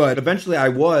 But eventually, I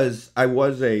was a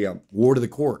ward of the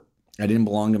court. I didn't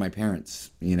belong to my parents,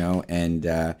 and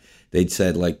they'd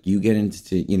said, like, you get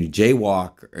into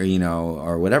jaywalk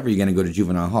or whatever, you're going to go to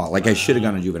juvenile hall. Like, wow. I should have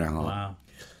gone to juvenile hall. Wow.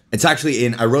 It's actually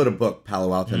I wrote a book,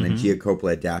 Palo Alto, and then Gia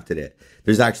Coppola adapted it.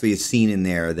 There's actually a scene in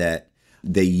there that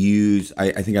they use.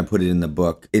 I think I put it in the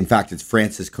book. In fact, it's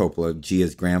Francis Coppola,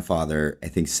 Gia's grandfather, I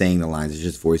think, saying the lines. It's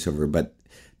just voiceover. But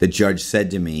the judge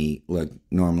said to me, look,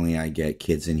 normally I get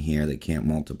kids in here that can't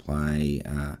multiply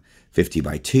 50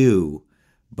 by 2.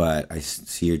 But I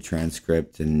see your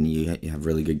transcript and you have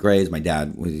really good grades. My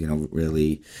dad was,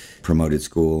 really promoted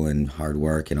school and hard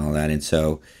work and all that. And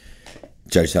so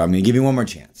judge said, I'm going to give you one more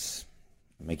chance.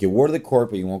 I'll make you ward of the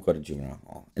court, but you won't go to juvenile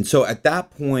hall. And so at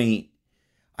that point,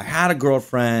 I had a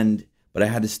girlfriend, but I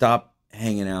had to stop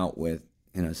hanging out with,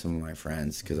 some of my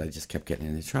friends because I just kept getting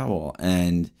into trouble.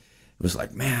 And it was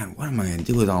like, man, what am I going to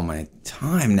do with all my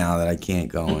time now that I can't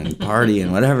go and party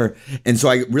and whatever? And so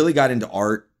I really got into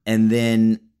art. And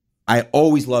then I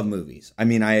always loved movies. I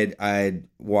mean, I had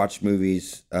watched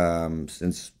movies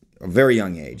since a very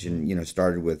young age, and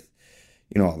started with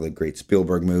all the great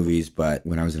Spielberg movies. But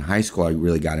when I was in high school, I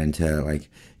really got into like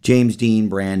James Dean,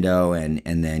 Brando,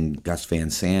 and then Gus Van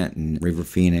Sant and River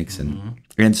Phoenix,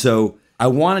 and so I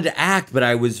wanted to act, but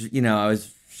I was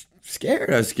scared.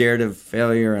 I was scared of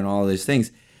failure and all those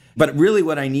things. But really,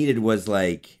 what I needed was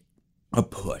like a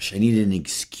push. I needed an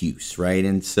excuse, right?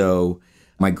 And so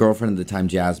my girlfriend at the time,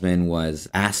 Jasmine, was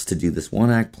asked to do this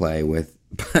one-act play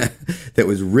that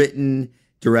was written,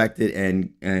 directed,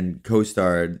 and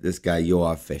co-starred this guy,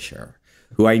 Yoav Fisher,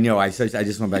 who I know. I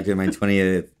just went back to my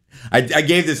 20th. I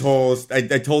gave this whole.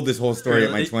 I told this whole story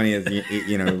at my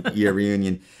 20th year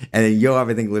reunion. And then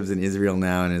Yoav, I think, lives in Israel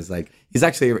now, and is like, he's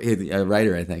actually a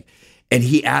writer, I think. And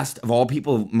he asked, of all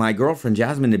people, my girlfriend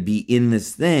Jasmine to be in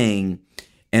this thing,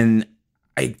 and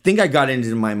I think I got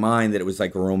into my mind that it was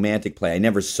like a romantic play. I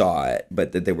never saw it,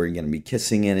 but that they were going to be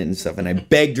kissing in it and stuff. And I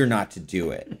begged her not to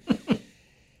do it.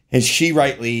 And she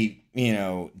rightly,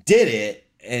 did it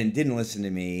and didn't listen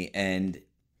to me. And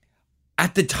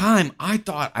at the time, I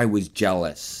thought I was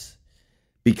jealous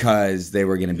because they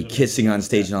were going to be kissing on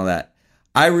stage and all that.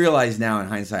 I realize now in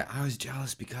hindsight, I was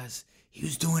jealous because he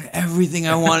was doing everything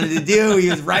I wanted to do. He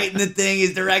was writing the thing,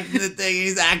 he's directing the thing,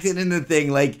 he's acting in the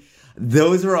thing. Like,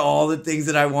 those were all the things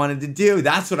that I wanted to do.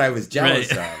 That's what I was jealous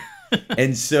of.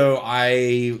 And so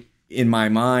in my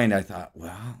mind, I thought,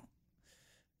 well,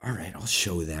 all right, I'll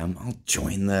show them. I'll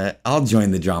join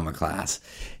the drama class.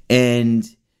 And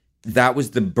that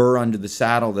was the burr under the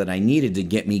saddle that I needed to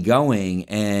get me going.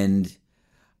 And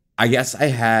I guess I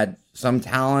had some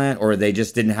talent, or they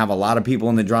just didn't have a lot of people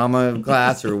in the drama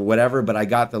class or whatever, but I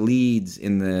got the leads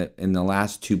in the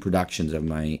last 2 productions of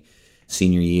my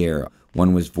senior year.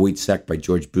 One was Wojciech by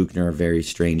George Buchner, a very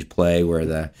strange play where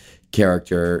the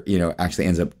character, actually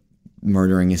ends up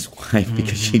murdering his wife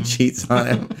because she cheats on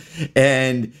him.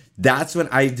 And that's when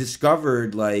I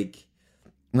discovered, like,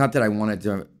 not that I wanted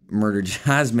to murder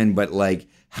Jasmine, but like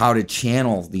how to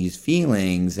channel these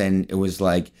feelings. And it was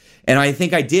like, and I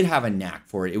think I did have a knack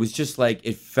for it. It was just like,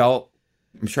 it felt,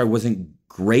 I'm sure I wasn't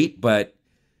great, but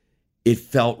it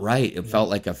felt right. It felt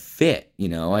like a fit,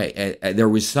 there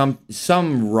was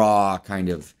some raw kind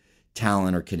of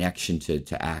talent or connection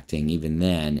to acting even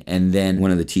then. And then one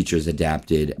of the teachers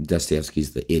adapted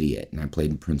Dostoevsky's The Idiot, and I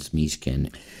played Prince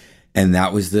Mishkin. And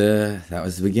that was the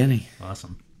beginning.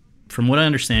 Awesome. From what I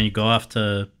understand, you go off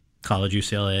to college,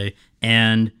 UCLA,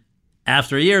 and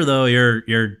after a year though,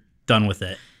 you're done with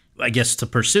it. I guess to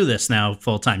pursue this now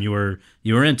full time, you were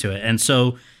into it. And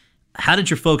so how did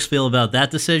your folks feel about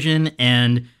that decision,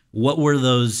 and what were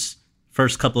those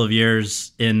first couple of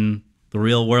years in the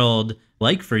real world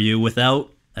like for you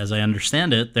without as I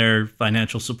understand it, their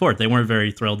financial support. They weren't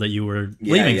very thrilled that you were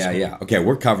leaving school. Yeah. Okay,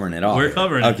 we're covering it all. We're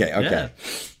covering it. Okay. Yeah.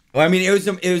 Well, I mean, it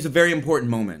was a very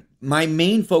important moment. My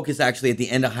main focus actually at the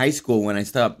end of high school when I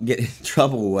stopped getting in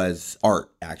trouble was art,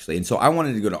 actually. And so I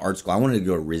wanted to go to art school. I wanted to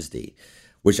go to RISD,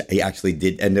 which I actually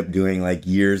did end up doing like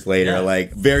years later,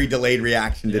 like very delayed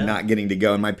reaction to not getting to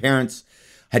go. And my parents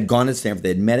had gone to Stanford. They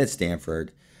had met at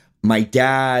Stanford. My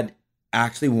dad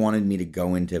actually wanted me to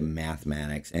go into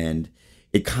mathematics, and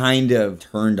it kind of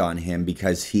turned on him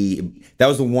because that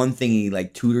was the one thing he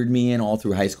like tutored me in all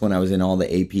through high school, and I was in all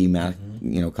the AP math,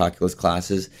 calculus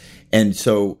classes. And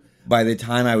so by the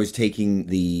time I was taking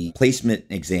the placement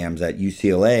exams at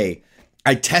UCLA,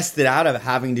 I tested out of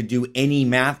having to do any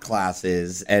math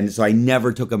classes. And so I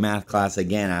never took a math class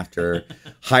again after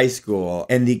high school.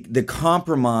 And the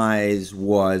compromise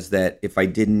was that if I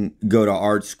didn't go to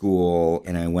art school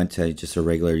and I went to just a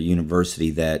regular university,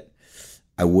 that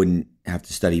I wouldn't have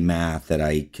to study math, that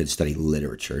I could study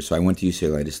literature. So I went to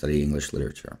UCLA to study English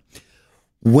literature.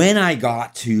 When I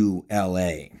got to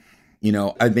LA,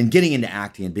 I'd been getting into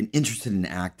acting, I'd been interested in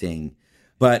acting,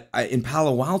 but in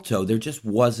Palo Alto, there just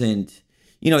wasn't,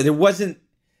 there wasn't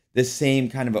the same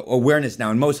kind of awareness. Now,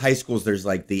 in most high schools, there's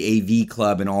like the AV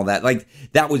club and all that. Like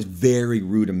that was very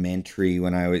rudimentary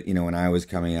when I was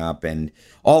coming up, and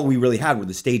all we really had were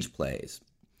the stage plays.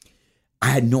 I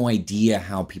had no idea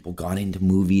how people got into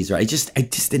movies, or I just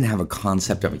didn't have a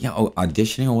concept of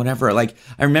auditioning or whatever. Like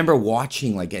I remember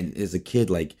watching as a kid,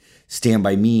 like Stand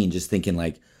By Me, and just thinking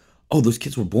like, oh, those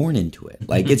kids were born into it.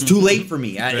 Like it's too late for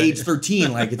me at age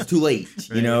 13. Like it's too late,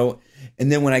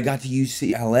 And then when I got to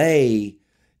UCLA,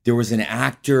 there was an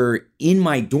actor in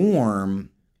my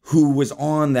dorm who was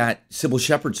on that Sybil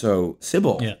Shepherd show,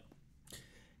 Sybil. Yeah.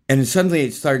 And suddenly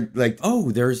it started like,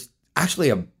 oh, there's actually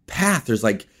a path. There's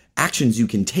like actions you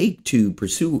can take to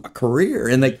pursue a career.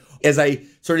 And like as I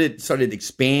started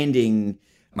expanding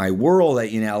my world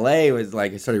in LA, it was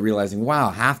like I started realizing, wow,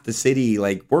 half the city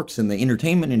like works in the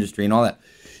entertainment industry and all that.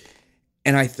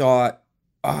 And I thought,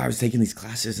 I was taking these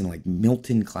classes in like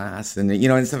Milton class, and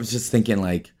and so I was just thinking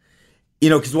like,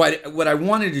 because what I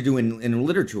wanted to do in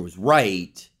literature was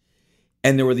write,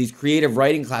 and there were these creative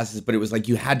writing classes, but it was like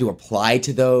you had to apply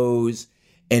to those,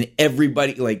 and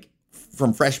everybody like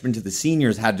from freshmen to the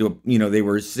seniors had to, they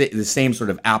were the same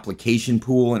sort of application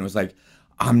pool, and it was like,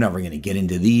 I'm never going to get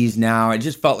into these now. I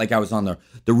just felt like I was on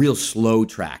the real slow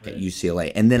track at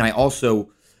UCLA. And then I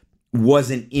also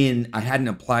I hadn't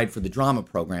applied for the drama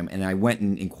program, and I went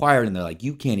and inquired, and they're like,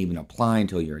 you can't even apply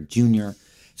until you're a junior.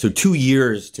 So 2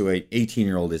 years to an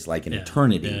 18-year-old is like an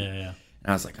eternity. Yeah. And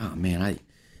I was like, oh man,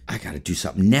 I got to do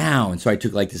something now. And so I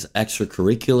took like this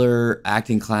extracurricular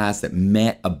acting class that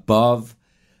met above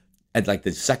at like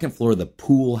the second floor of the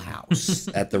pool house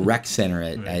at the rec center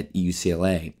at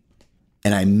UCLA.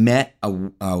 And I met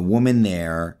a woman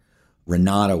there,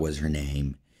 Renata was her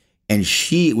name, and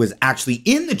she was actually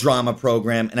in the drama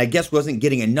program, and I guess wasn't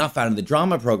getting enough out of the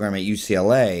drama program at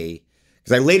UCLA,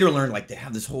 because I later learned like they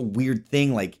have this whole weird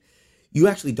thing, like you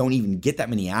actually don't even get that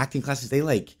many acting classes. They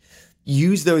like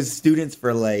use those students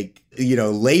for like,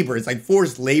 labor. It's like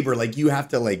forced labor. Like you have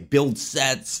to like build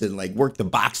sets and like work the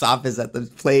box office at the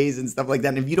plays and stuff like that.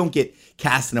 And if you don't get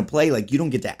cast in a play, like you don't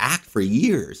get to act for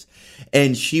years.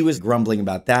 And she was grumbling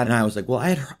about that. And I was like, well,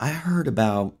 I heard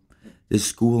about this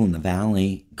school in the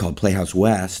Valley called Playhouse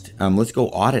West. Let's go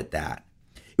audit that.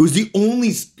 It was the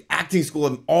only acting school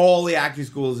of all the acting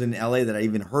schools in LA that I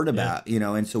even heard about,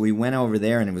 and so we went over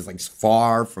there, and it was like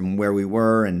far from where we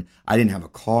were, and I didn't have a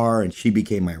car, and she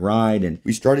became my ride, and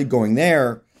we started going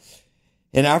there.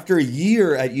 And after a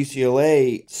year at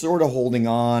UCLA, sort of holding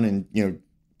on and,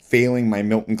 failing my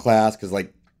Milton class, because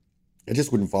like I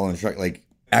just wouldn't follow instruction. Like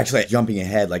actually jumping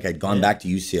ahead, like I'd gone back to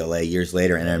UCLA years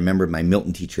later, and I remember my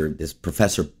Milton teacher, this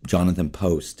Professor Jonathan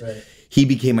Post. Right. He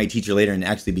became my teacher later and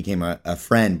actually became a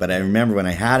friend. But I remember when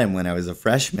I had him when I was a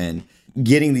freshman,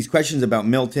 getting these questions about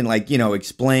Milton, like,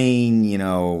 explain,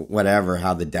 whatever,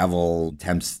 how the devil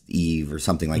tempts Eve or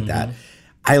something like that.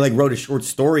 I like wrote a short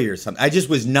story or something. I just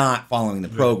was not following the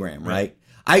program, right?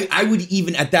 I would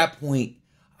even at that point,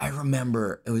 I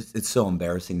remember it's so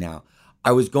embarrassing now.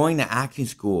 I was going to acting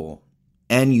school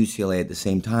and UCLA at the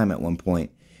same time at one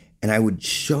point, and I would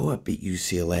show up at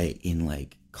UCLA in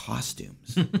like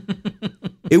costumes.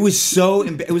 It was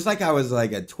it was like I was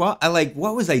like a 12.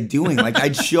 What was I doing? Like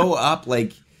I'd show up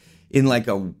like in like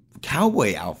a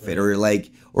cowboy outfit,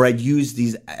 or I'd use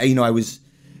these, I was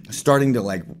starting to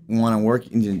like want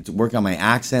to work on my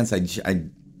accents. I'd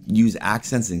use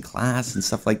accents in class and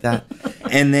stuff like that.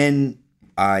 And then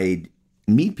I'd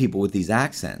meet people with these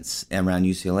accents around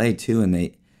UCLA too,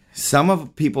 and some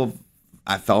of people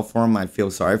I fell for them. I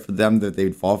feel sorry for them that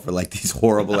they'd fall for like these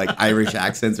horrible like Irish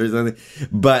accents or something.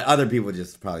 But other people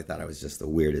just probably thought I was just the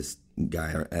weirdest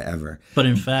guy ever. But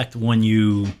in fact, when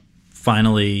you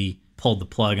finally pulled the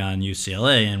plug on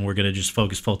UCLA and we're going to just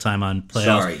focus full time on playoffs.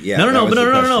 Sorry, yeah. No.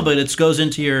 But it goes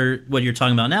into what you're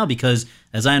talking about now, because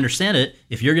as I understand it,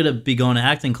 if you're going to be going to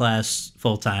acting class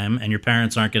full time and your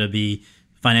parents aren't going to be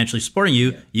financially supporting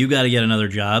you, you got to get another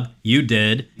job. You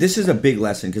did. This is a big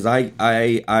lesson because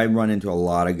I run into a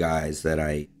lot of guys that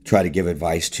I try to give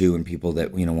advice to, and people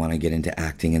that want to get into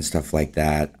acting and stuff like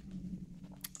that.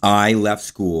 I left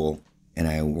school and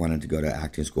I wanted to go to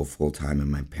acting school full time, and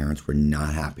my parents were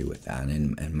not happy with that,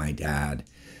 and my dad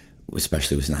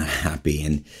especially was not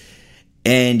happy,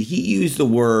 and he used the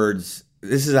words.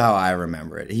 This is how I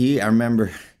remember it. I remember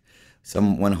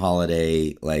one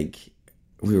holiday, like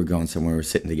we were going somewhere, we were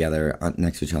sitting together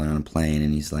next to each other on a plane,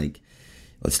 and he's like,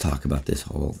 "Let's talk about this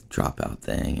whole dropout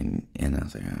thing," and I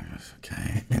was like, "Oh,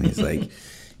 okay," and he's like,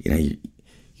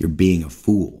 "You're being a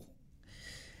fool."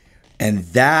 And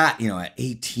that, at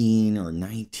 18 or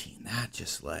 19, that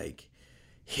just like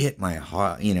hit my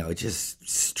heart. It just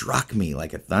struck me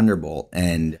like a thunderbolt,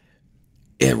 and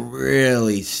it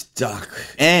really stuck.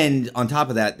 And on top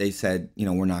of that, they said,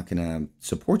 we're not going to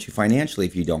support you financially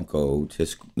if you don't go to,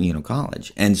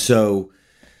 college. And so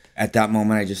at that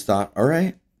moment, I just thought, all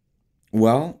right,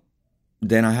 well,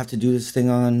 then I have to do this thing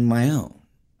on my own.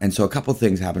 And so a couple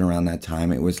things happened around that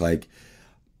time. It was like,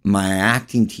 my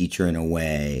acting teacher, in a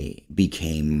way,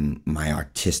 became my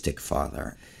artistic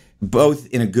father, both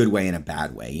in a good way and a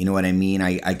bad way. You know what I mean?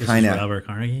 I kind of Robert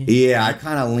Carnegie. Yeah, I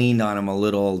kind of leaned on him a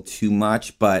little too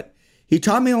much, but he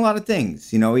taught me a lot of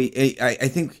things. I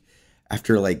think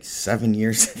after like 7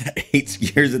 years,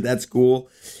 8 years at that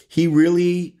school,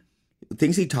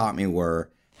 things he taught me were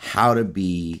how to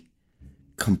be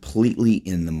completely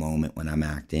in the moment when I'm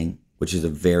acting, which is a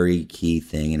very key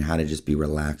thing, and how to just be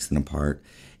relaxed in a part.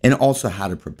 And also how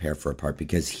to prepare for a part,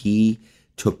 because he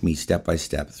took me step by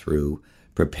step through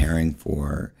preparing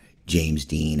for James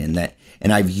Dean,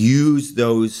 and I've used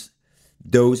those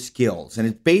skills. And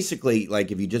it's basically like,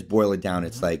 if you just boil it down,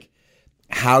 it's like,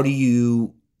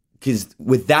 because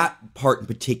with that part in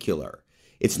particular,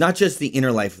 it's not just the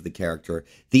inner life of the character,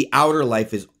 the outer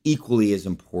life is equally as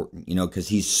important, because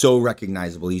he's so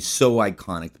recognizable, he's so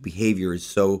iconic, the behavior is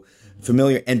so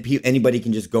familiar, and anybody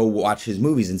can just go watch his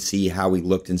movies and see how he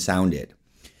looked and sounded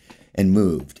and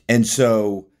moved. And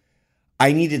so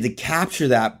I needed to capture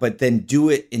that, but then do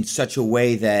it in such a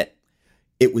way that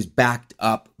it was backed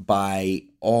up by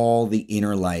all the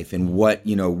inner life and what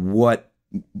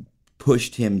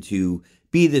pushed him to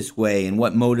be this way, and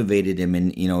what motivated him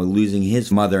in, losing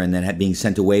his mother and then being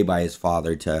sent away by his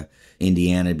father to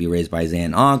Indiana to be raised by his aunt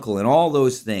and uncle, and all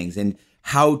those things, and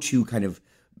how to kind of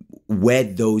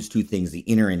wed those two things, the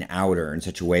inner and outer, in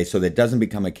such a way so that it doesn't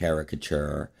become a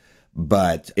caricature,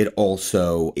 but it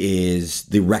also is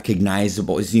the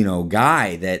recognizable,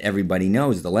 guy that everybody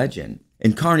knows, the legend.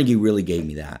 And Carnegie really gave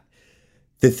me that.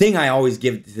 The thing I always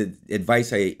give, the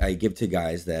advice I give to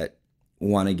guys that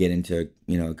want to get into,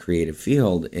 a creative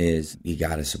field is, you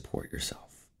got to support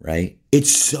yourself, right?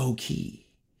 It's so key,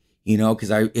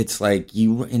 because it's like,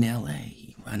 you in LA,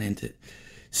 you run into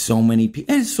so many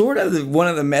people, and sort of one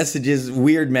of the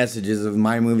weird messages of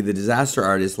my movie, The Disaster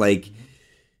Artist, like,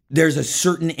 there's a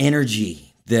certain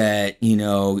energy that,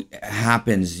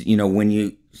 happens, when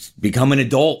you become an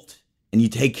adult and you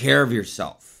take care of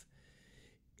yourself.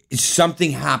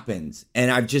 Something happens,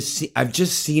 and I've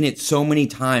just seen it so many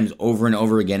times over and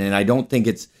over again, and I don't think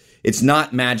it's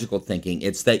not magical thinking.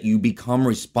 It's that you become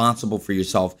responsible for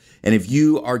yourself, and if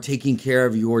you are taking care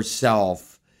of yourself,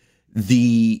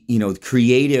 the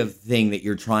creative thing that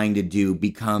you're trying to do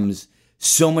becomes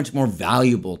so much more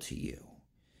valuable to you,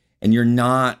 and you're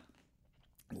not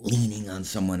leaning on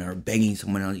someone or begging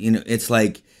someone else. It's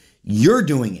like you're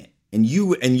doing it, and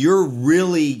you're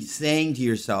really saying to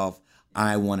yourself,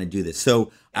 I want to do this.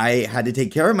 So I had to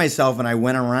take care of myself, and I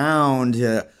went around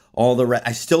to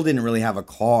I still didn't really have a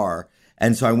car,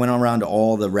 and so I went around to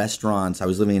all the restaurants. I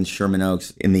was living in Sherman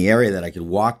Oaks, in the area that I could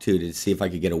walk to see if I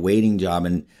could get a waiting job,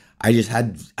 and I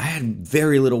had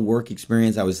very little work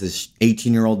experience. I was this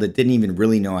 18-year-old that didn't even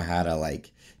really know how to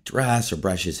like dress or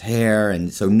brush his hair,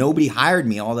 and so nobody hired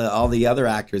me. All the other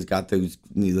actors got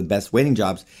the best waiting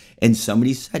jobs, and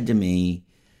somebody said to me,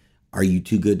 "Are you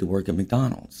too good to work at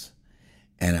McDonald's?"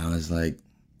 And I was like,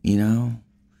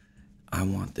 I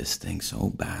want this thing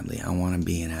so badly. I want to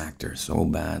be an actor so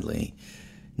badly.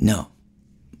 No,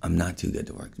 I'm not too good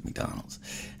to work at McDonald's.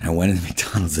 And I went into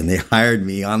McDonald's and they hired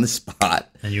me on the spot.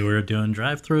 And you were doing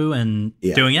drive-through and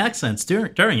doing accents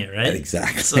during it, right?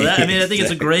 Exactly. So I think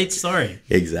it's a great story.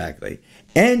 Exactly.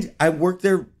 And I worked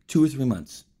there 2 or 3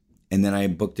 months. And then I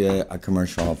booked a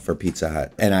commercial for Pizza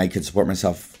Hut. And I could support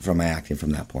myself from my acting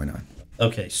from that point on.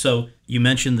 Okay, so you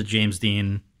mentioned the James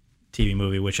Dean TV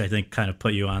movie, which I think kind of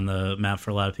put you on the map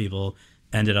for a lot of people.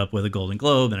 Ended up with a Golden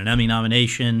Globe and an Emmy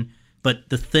nomination. But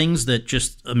the things that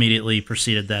just immediately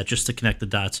preceded that, just to connect the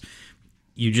dots,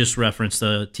 you just referenced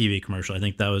the TV commercial. I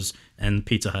think that was, and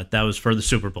Pizza Hut, that was for the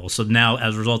Super Bowl. So now,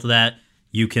 as a result of that,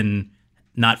 you can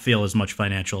not feel as much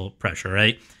financial pressure,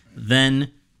 right?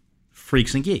 Then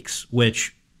Freaks and Geeks,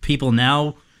 which people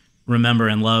now remember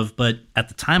and love. But at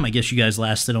the time, I guess you guys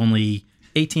lasted only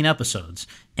 18 episodes.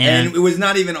 And it was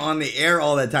not even on the air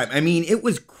all that time. I mean, it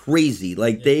was crazy.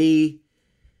 Like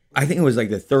I think it was like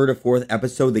the third or fourth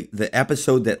episode, the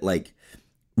episode that like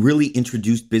really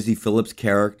introduced Busy Phillips'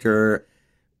 character.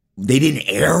 They didn't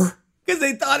air because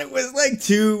they thought it was like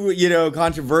too,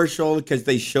 controversial because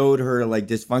they showed her like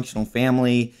dysfunctional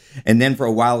family. And then for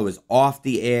a while it was off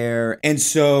the air. And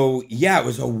so, it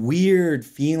was a weird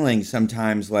feeling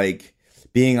sometimes, like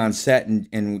being on set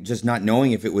and just not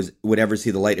knowing if it would ever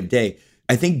see the light of day.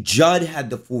 I think Judd had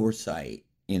the foresight,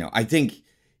 I think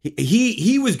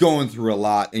he was going through a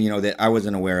lot, that I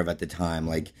wasn't aware of at the time.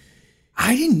 Like,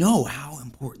 I didn't know how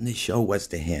important this show was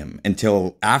to him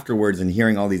until afterwards and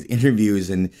hearing all these interviews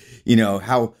and,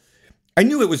 how I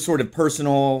knew it was sort of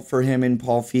personal for him and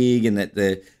Paul Feig and that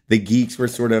the geeks were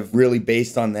sort of really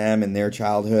based on them and their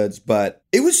childhoods. But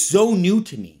it was so new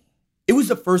to me. It was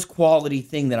the first quality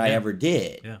thing that I ever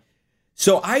did. Yeah.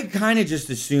 So I kind of just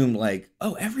assumed like,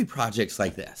 oh, every project's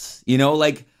like this,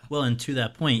 Well, and to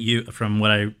that point, you, from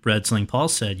what I read something Paul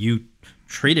said, you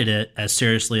treated it as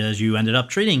seriously as you ended up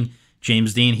treating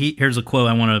James Dean. Here's a quote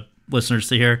I want listeners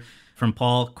to hear from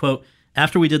Paul. Quote,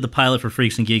 "After we did the pilot for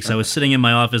Freaks and Geeks, I was sitting in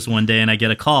my office one day and I get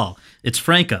a call. It's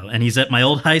Franco, and he's at my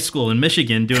old high school in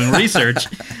Michigan doing research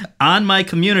on my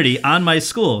community, on my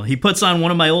school. He puts on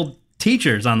one of my old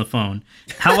teachers on the phone.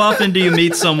 How often do you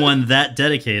meet someone that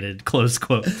dedicated?" Close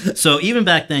quote. So even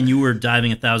back then, you were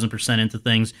diving 1,000% into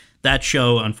things. That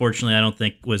show, unfortunately, I don't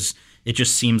think it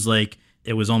just seems like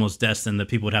it was almost destined that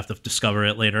people would have to discover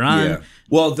it later on. Yeah.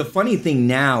 Well, the funny thing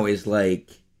now is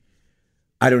like,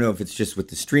 I don't know if it's just with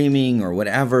the streaming or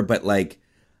whatever, but like,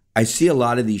 I see a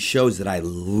lot of these shows that I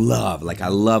love. Like, I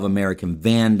love American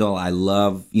Vandal. I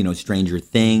love, Stranger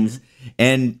Things.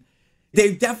 And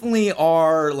they definitely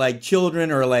are like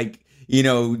children or like,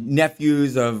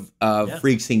 nephews of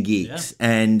Freaks and Geeks. Yeah.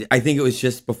 And I think it was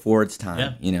just before its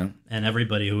time, And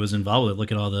everybody who was involved with it,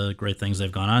 look at all the great things they've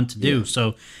gone on to do. Yeah.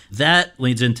 So that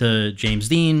leads into James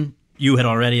Dean. You had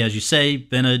already, as you say,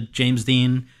 been a James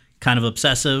Dean kind of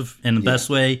obsessive in the best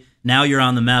way. Now you're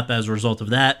on the map as a result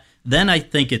of that. Then I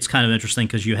think it's kind of interesting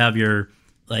because you have your,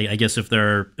 like, I guess if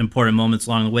there are important moments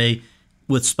along the way.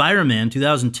 With Spider-Man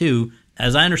 2002,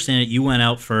 as I understand it, you went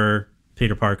out for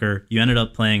Peter Parker. You ended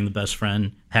up playing the best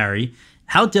friend, Harry.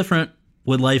 How different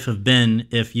would life have been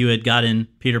if you had gotten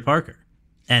Peter Parker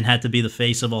and had to be the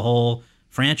face of a whole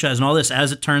franchise and all this?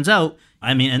 As it turns out,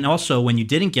 I mean, and also when you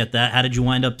didn't get that, how did you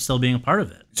wind up still being a part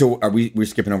of it? So we're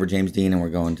skipping over James Dean and we're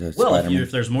going to Spider-Man? Well,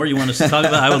 if there's more you want us to talk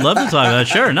about, I would love to talk about it.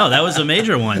 Sure. No, that was a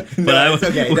major one. No, it's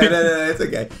okay. No, it's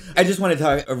okay. I just want to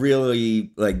talk a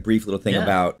really brief little thing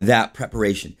about that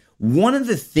preparation. One of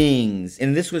the things,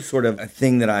 and this was sort of a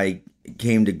thing that I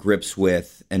came to grips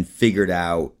with and figured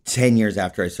out 10 years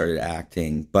after I started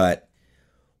acting, but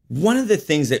one of the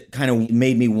things that kind of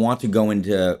made me want to go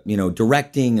into,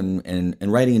 directing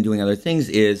and writing and doing other things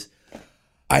is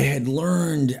I had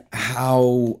learned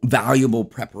how valuable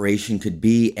preparation could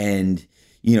be. And,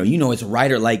 as a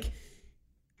writer, like,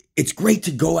 it's great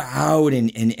to go out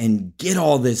and get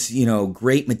all this,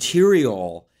 great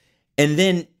material. And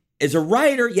then as a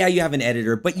writer, you have an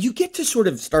editor, but you get to sort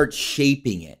of start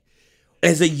shaping it.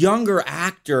 As a younger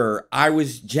actor, I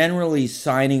was generally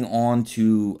signing on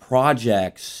to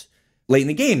projects late in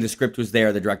the game. The script was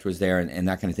there, the director was there, and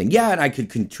that kind of thing. Yeah, and I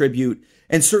could contribute.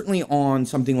 And certainly on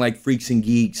something like Freaks and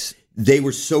Geeks, they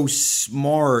were so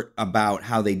smart about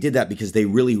how they did that because they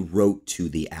really wrote to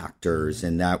the actors,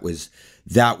 and that was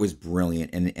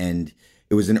brilliant. And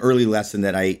it was an early lesson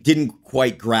that I didn't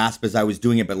quite grasp as I was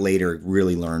doing it, but later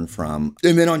really learned from.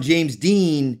 And then on James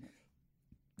Dean,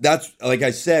 that's, like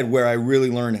I said, where I really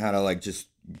learned how to just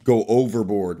go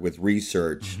overboard with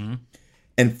research. Mm-hmm.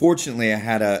 And fortunately, I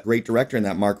had a great director in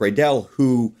that, Mark Rydell,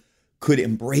 who could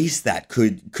embrace that,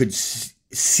 could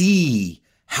see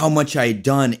how much I had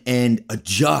done and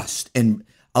adjust. And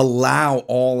allow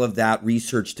all of that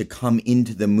research to come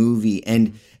into the movie,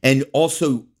 and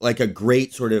also like a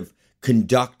great sort of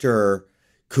conductor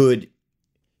could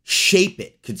shape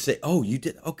it, could say, oh, you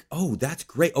did, okay, oh, that's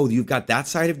great, oh, you've got that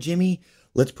side of Jimmy,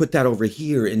 let's put that over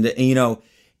here, and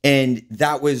and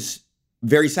that was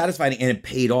very satisfying, and it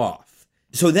paid off.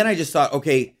 So then I just thought,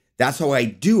 okay, that's how I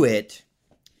do it.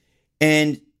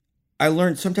 And I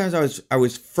learned sometimes I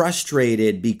was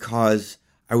frustrated because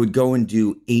I would go and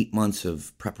do 8 months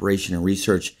of preparation and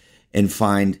research and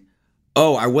find,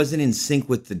 oh, I wasn't in sync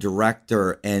with the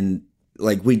director, and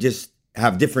like we just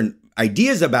have different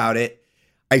ideas about it.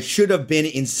 I should have been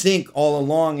in sync all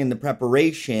along in the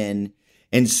preparation.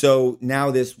 And so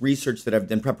now this research that I've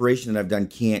done, preparation that I've done,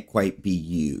 can't quite be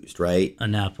used, right?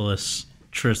 Annapolis,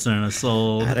 Tristan and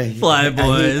Isolde,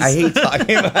 Flyboys. I hate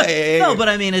talking about it. No, but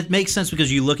I mean, it makes sense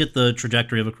because you look at the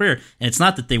trajectory of a career, and it's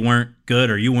not that they weren't good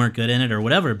or you weren't good in it or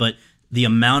whatever, but the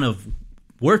amount of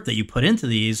work that you put into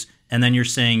these, and then you're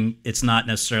saying it's not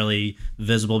necessarily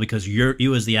visible because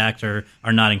you as the actor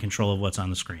are not in control of what's on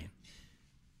the screen.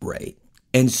 Right.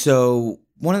 And so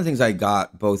one of the things I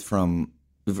got both from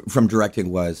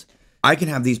directing was I can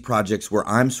have these projects where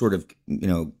I'm sort of,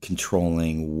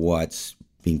 controlling what's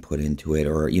being put into it,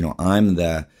 or, I'm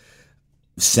the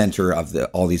center of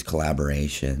all these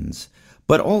collaborations.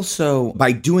 But also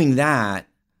by doing that,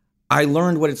 I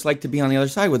learned what it's like to be on the other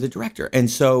side with a director. And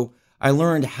so I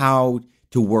learned how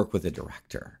to work with a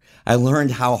director. I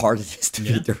learned how hard it is to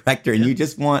be a director. And you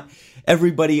just want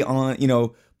everybody on,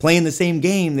 playing the same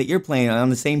game that you're playing, on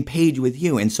the same page with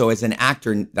you. And so as an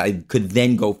actor, I could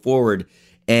then go forward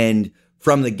and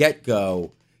from the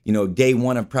get-go, day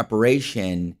one of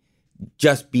preparation,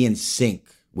 just be in sync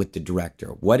with the director.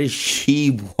 What does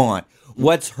she want?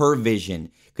 What's her vision?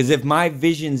 Because if my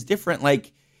vision's different,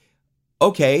 like,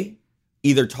 okay,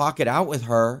 either talk it out with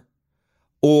her,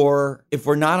 or if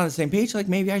we're not on the same page, like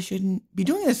maybe I shouldn't be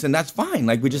doing this, and that's fine.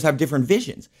 Like we just have different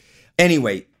visions.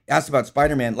 Anyway, asked about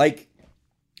Spider-Man. Like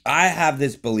I have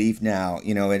this belief now,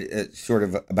 it's sort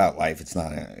of about life. It's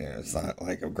not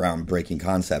like a groundbreaking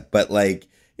concept, but like,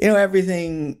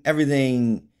 everything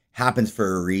happens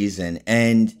for a reason.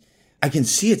 And I can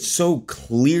see it so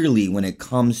clearly when it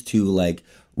comes to like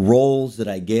roles that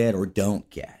I get or don't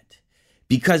get.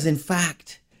 Because in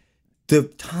fact, the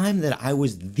time that I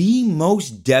was the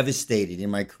most devastated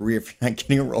in my career for not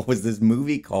getting a role was this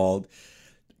movie called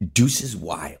Deuces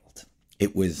Wild.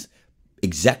 It was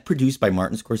exec produced by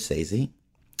Martin Scorsese. It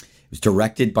was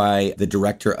directed by the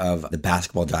director of The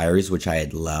Basketball Diaries, which I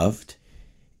had loved.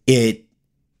 It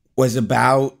was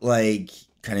about like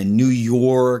kind of New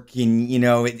York, and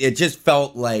it just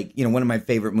felt like, one of my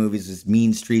favorite movies is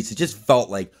Mean Streets. It just felt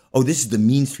like, oh, this is the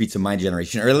Mean Streets of my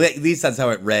generation, or at least that's how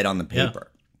it read on the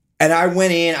paper. Yeah. And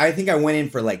I think I went in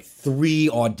for like 3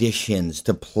 auditions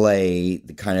to play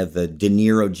the kind of the De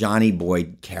Niro Johnny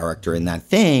Boy character in that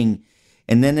thing.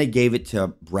 And then they gave it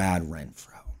to Brad Renfro.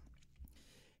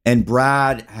 And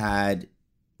Brad had,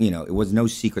 it was no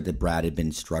secret that Brad had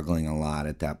been struggling a lot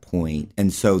at that point.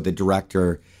 And so the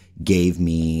director gave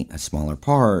me a smaller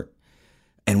part.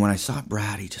 And when I saw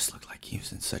Brad, he just looked like he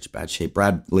was in such bad shape.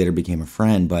 Brad later became a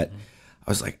friend, but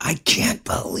I was like, I can't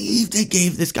believe they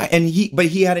gave this guy. And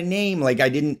he had a name. Like I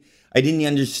didn't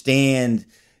understand,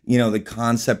 the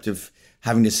concept of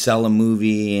having to sell a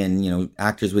movie and,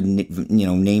 actors with,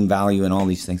 name value and all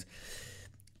these things.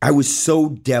 I was so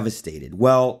devastated.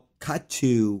 Well, cut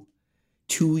to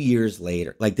 2 years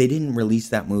later. Like they didn't release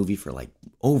that movie for like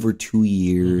over 2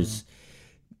 years.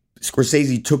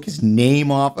 Scorsese took his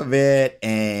name off of it,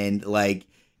 and like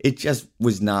it just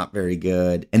was not very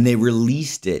good. And they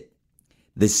released it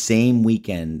the same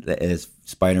weekend as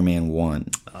Spider-Man 1,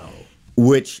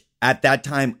 which at that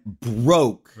time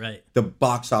broke the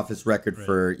box office record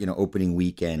for, opening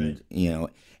weekend,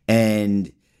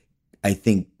 and I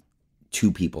think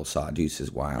 2 people saw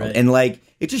Deuces Wild. Right. And like,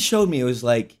 it just showed me, it was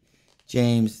like,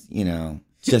 James,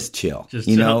 just chill,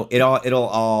 chill. It'll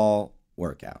all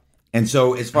work out. And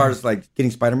so as far as like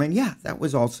getting Spider-Man, that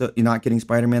was also, not getting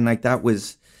Spider-Man, like that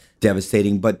was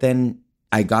devastating. But then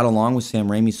I got along with Sam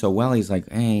Raimi so well. He's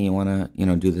like, hey, you want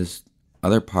to, do this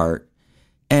other part?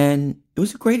 And it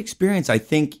was a great experience. I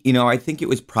think it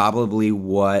was probably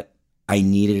what I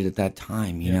needed at that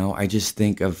time.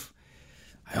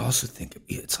 I also think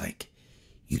it's like,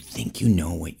 you think you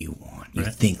know what you want. You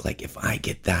think like, if I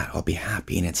get that, I'll be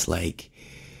happy. And it's like,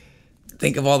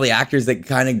 think of all the actors that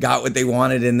kind of got what they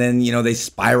wanted, and then, they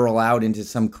spiral out into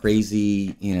some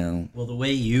crazy, Well, the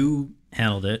way you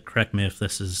handled it, correct me if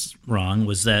this is wrong,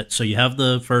 was that, so you have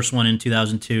the first one in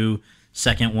 2002,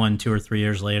 second one 2 or 3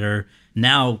 years later.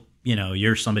 Now,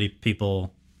 you're somebody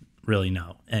people really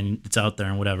know, and it's out there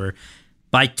and whatever.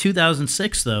 By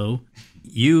 2006, though,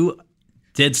 you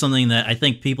did something that I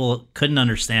think people couldn't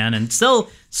understand and still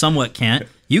somewhat can't.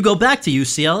 You go back to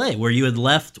UCLA, where you had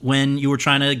left when you were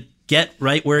trying to get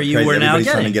right where you were now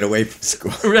getting. Trying to get away from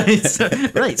school.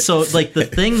 Right. So like the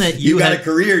thing that you got had, a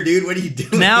career, dude. What are you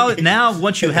doing? Now,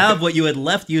 once you have what you had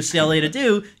left UCLA to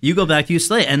do, you go back to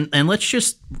UCLA. And let's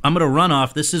just, I'm going to run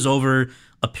off. This is over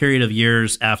a period of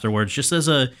years afterwards, just as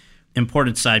a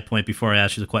important side point before I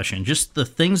ask you the question. Just the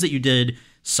things that you did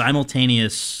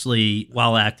simultaneously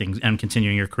while acting and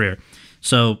continuing your career.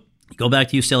 So go back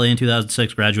to UCLA in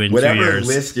 2006, graduated in 2 years. Whatever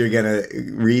list you're going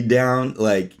to read down,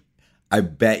 like, I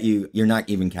bet you're not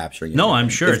even capturing it. No, I'm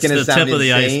sure. It's going to the sound tip of the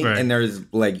insane, iceberg. and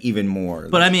there's like even more.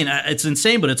 But I mean, it's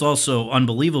insane, but it's also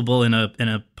unbelievable in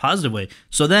a positive way.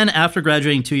 So then after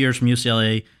graduating 2 years from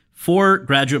UCLA, 4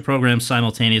 graduate programs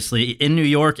simultaneously in New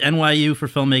York, NYU for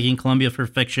filmmaking, Columbia for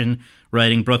fiction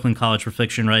writing, Brooklyn College for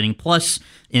fiction writing, plus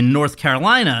in North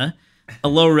Carolina, a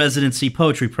low residency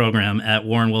poetry program at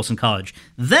Warren Wilson College.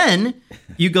 Then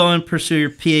you go and pursue your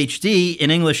PhD in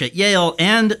English at Yale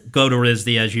and go to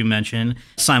RISD, as you mentioned,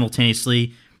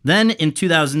 simultaneously. Then in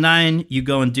 2009, you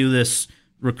go and do this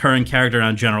recurring character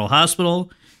on General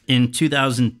Hospital. In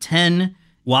 2010,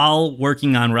 while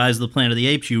working on Rise of the Planet of the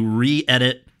Apes, you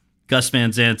re-edit Gus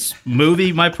Van Sant's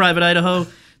movie, My Private Idaho.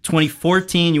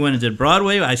 2014, you went and did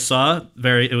Broadway. I saw,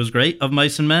 it was great, Of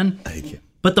Mice and Men. Thank you.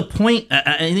 But the point,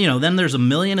 then there's a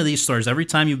million of these stories. Every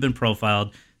time you've been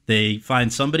profiled, they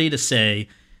find somebody to say,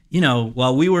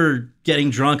 while we were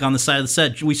getting drunk on the side of the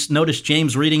set, we noticed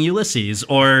James reading Ulysses,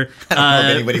 or I don't know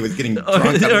if anybody was getting drunk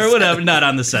on the or whatever, set. not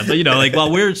on the set, but like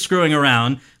while we're screwing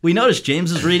around, we noticed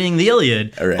James is reading the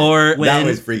Iliad. All right. Or when, that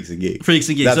was Freaks and Geeks. Freaks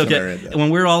and Geeks. That's okay. when I read that. When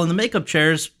we're all in the makeup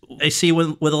chairs, I see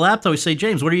with a laptop, we say,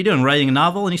 James, what are you doing? Writing a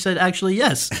novel? And he said, actually,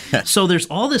 yes. So there's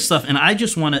all this stuff, and I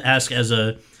just want to ask as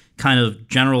a kind of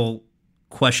general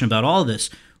question about all of this.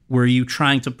 Were you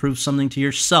trying to prove something to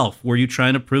yourself? Were you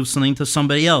trying to prove something to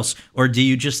somebody else? Or do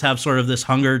you just have sort of this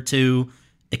hunger to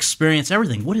experience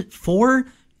everything? 4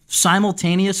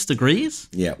 simultaneous degrees?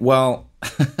 Yeah, well,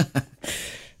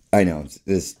 I know.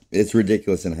 It's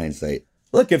ridiculous in hindsight.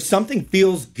 Look, if something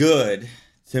feels good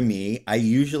to me, I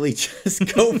usually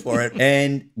just go for it.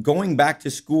 And going back to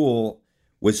school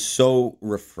was so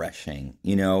refreshing.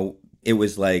 It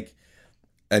was like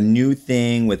a new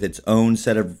thing with its own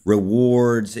set of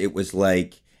rewards. It was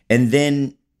like, and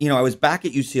then, I was back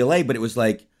at UCLA, but it was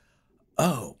like,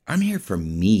 oh, I'm here for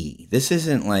me. This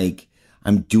isn't like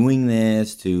I'm doing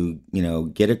this to,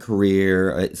 get a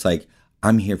career. It's like,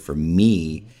 I'm here for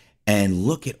me. And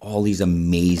look at all these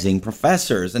amazing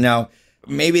professors. And now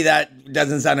maybe that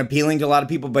doesn't sound appealing to a lot of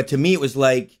people, but to me, it was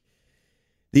like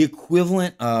the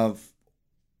equivalent of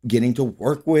getting to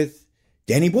work with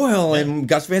Danny Boyle and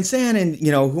Gus Van Sant and,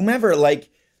 whomever, like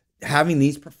having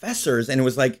these professors. And it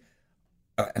was like,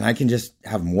 and I can just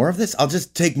have more of this. I'll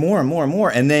just take more and more and more.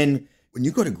 And then when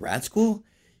you go to grad school,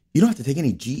 you don't have to take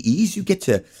any GEs. You get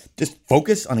to just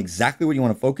focus on exactly what you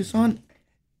want to focus on.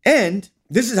 And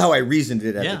this is how I reasoned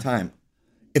it at the time.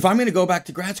 If I'm going to go back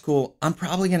to grad school, I'm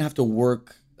probably going to have to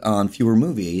work on fewer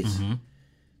movies. Mm-hmm.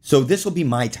 So this will be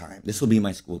my time. This will be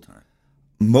my school time.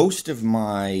 Most of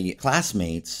my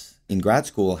classmates in grad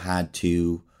school had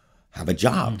to have a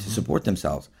job to support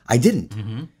themselves. I didn't.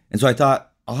 Mm-hmm. And so I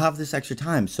thought, I'll have this extra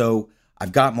time. So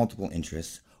I've got multiple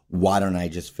interests. Why don't I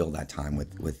just fill that time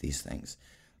with these things?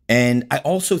 And I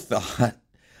also thought,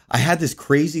 I had this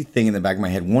crazy thing in the back of my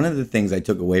head. One of the things I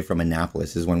took away from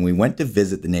Annapolis is when we went to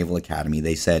visit the Naval Academy,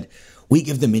 they said, we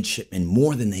give the midshipmen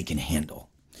more than they can handle.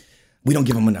 We don't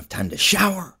give them enough time to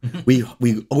shower. We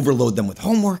overload them with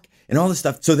homework and all this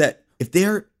stuff so that if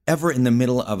they're ever in the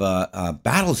middle of a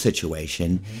battle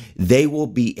situation, they will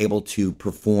be able to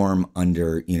perform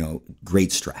under,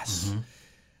 great stress. Mm-hmm.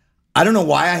 I don't know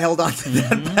why I held on to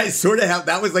that, but I sort of have,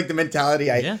 that was like the mentality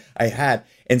I had.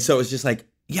 And so it was just like,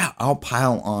 yeah, I'll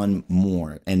pile on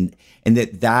more. And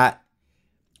that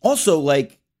also,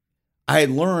 like, I had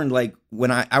learned, like,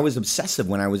 when I was obsessive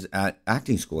when I was at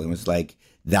acting school. It was like,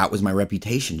 that was my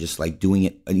reputation, just like doing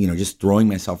it, just throwing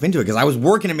myself into it. Because I was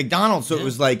working at McDonald's, so it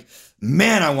was like,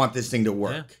 man, I want this thing to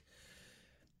work. Yeah.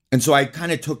 And so I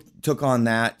kind of took on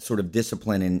that sort of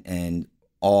discipline and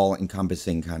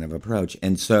all-encompassing kind of approach.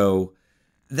 And so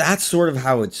that's sort of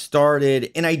how it started.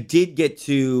 And I did get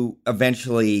to a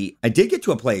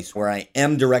place where I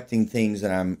am directing things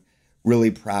that I'm really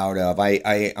proud of.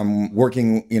 I'm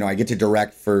working, I get to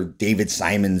direct for David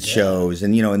Simon's shows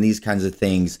and, and these kinds of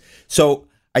things. So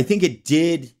I think it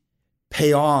did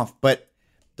pay off, but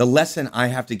the lesson I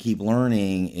have to keep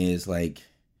learning is like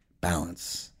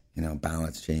balance.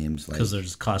 balance, James. Like, Because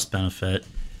there's cost benefit.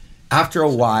 after a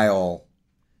while,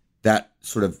 that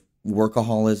sort of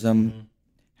workaholism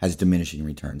has diminishing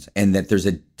returns, and that there's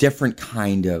a different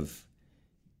kind of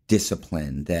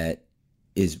discipline that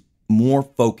is more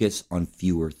focused on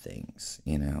fewer things,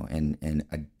 and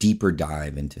a deeper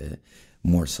dive into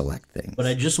more select things. But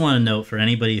I just want to note for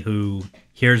anybody who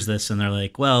hears this and they're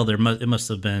like, well, it must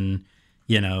have been,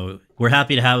 we're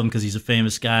happy to have him because he's a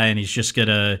famous guy and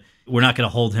we're not going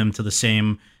to hold him to the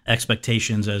same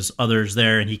expectations as others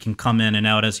there, and he can come in and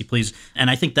out as he please. And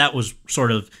I think that was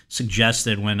sort of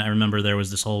suggested when I remember there was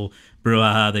this whole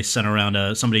brouhaha. They sent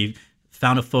around somebody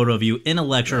found a photo of you in a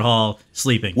lecture hall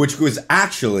sleeping. Which was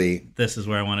actually this is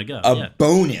where I want to go. A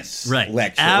bonus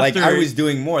lecture. Like I was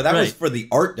doing more. That was for the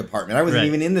art department. I wasn't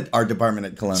even in the art department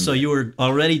at Columbia. So you were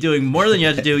already doing more than you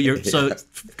had to do. So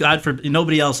God forbid,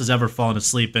 nobody else has ever fallen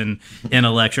asleep in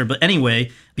a lecture. But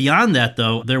anyway, beyond that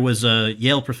though, there was a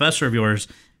Yale professor of yours,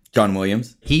 John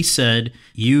Williams. He said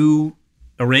you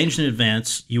arranged in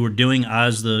advance. You were doing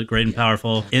Oz the Great and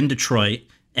Powerful in Detroit,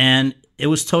 and it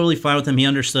was totally fine with him. He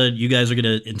understood you guys are going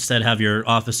to instead have your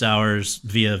office hours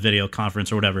via video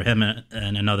conference or whatever, him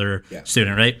and another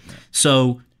student, right? Yeah.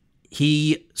 So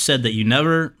he said that you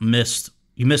never missed,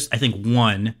 I think,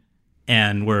 one,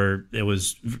 and it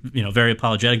was very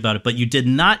apologetic about it, but you did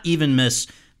not even miss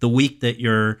the week that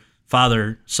your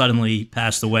father suddenly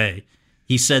passed away.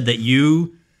 He said that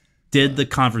you did the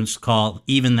conference call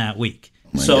even that week.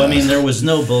 So, gosh. I mean, there was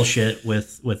no bullshit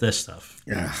with this stuff.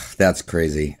 That's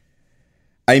crazy.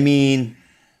 I mean,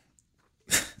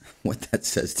 what that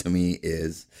says to me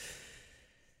is,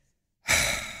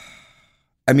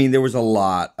 there were a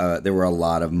lot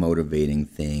of motivating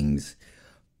things.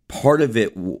 Part of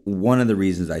it, one of the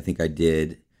reasons I think I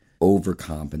did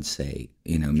overcompensate,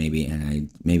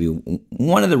 maybe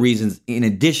one of the reasons, in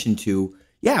addition to,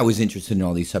 I was interested in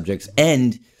all these subjects,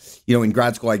 and in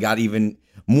grad school I got even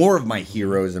more of my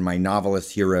heroes and my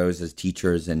novelist heroes as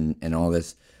teachers and all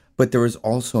this. But there was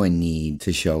also a need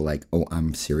to show like, oh,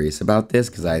 I'm serious about this,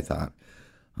 because I thought,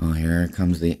 oh, here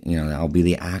comes I'll be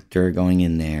the actor going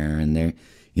in there, and there,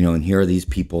 and here are these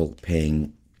people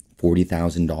paying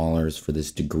 $40,000 for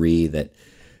this degree that,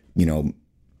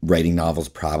 writing novels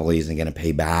probably isn't going to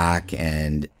pay back,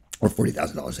 or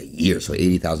 $40,000 a year, so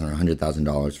 $80,000 or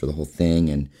 $100,000 for the whole thing,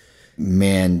 and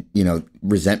man,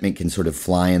 resentment can sort of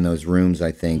fly in those rooms,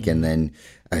 I think, and then.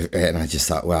 I just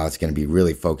thought, wow, it's going to be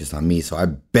really focused on me, so I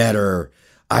better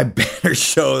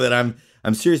show that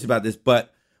I'm serious about this.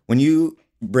 But when you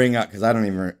bring up, because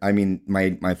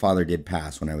my father did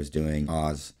pass when I was doing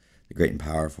Oz, the Great and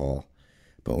Powerful,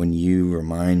 but when you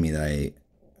remind me that I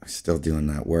was still doing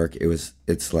that work,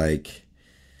 it's like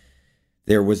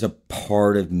there was a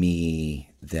part of me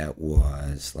that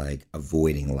was like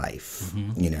avoiding life.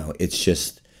 Mm-hmm.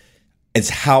 It's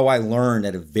how I learned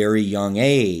at a very young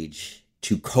age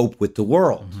to cope with the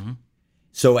world. Mm-hmm.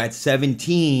 So at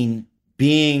 17,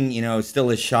 being,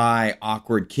 still a shy,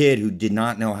 awkward kid who did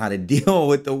not know how to deal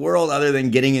with the world other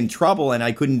than getting in trouble, and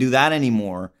I couldn't do that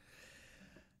anymore,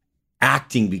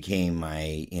 acting became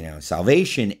my,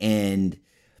 salvation. And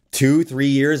 2-3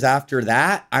 years after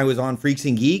that, I was on Freaks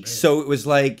and Geeks. Right. So it was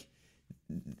like,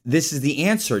 this is the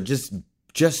answer.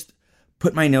 Just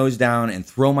put my nose down and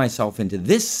throw myself into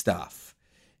this stuff.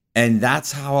 And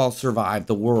that's how I'll survive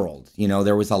the world.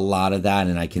 There was a lot of that,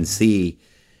 and I can see,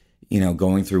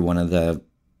 going through one of the,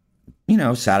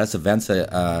 saddest events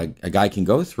a guy can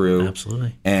go through.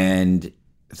 Absolutely. And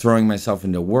throwing myself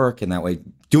into work, and that way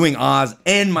doing Oz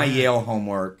and my Yale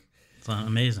homework. It's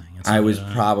amazing. I was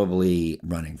probably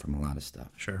running from a lot of stuff.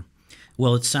 Sure.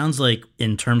 Well, it sounds like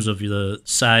in terms of the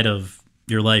side of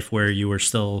your life where you were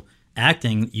still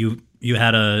acting, you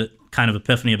had a kind of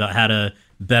epiphany about how to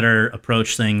better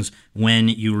approach things when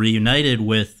you reunited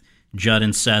with Judd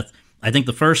and Seth. I think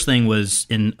the first thing was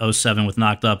in 2007 with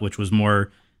Knocked Up, which was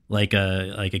more like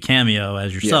a cameo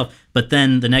as yourself. Yeah. But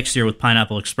then the next year with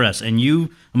Pineapple Express. And I'm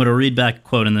going to read back a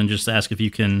quote and then just ask if you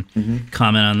can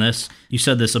comment on this. You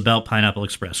said this about Pineapple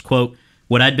Express, quote,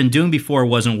 "What I'd been doing before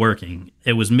wasn't working.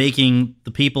 It was making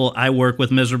the people I work with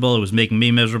miserable. It was making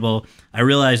me miserable. I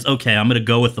realized, okay, I'm going to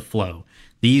go with the flow.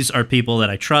 These are people that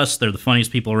I trust. They're the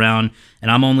funniest people around, and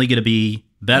I'm only going to be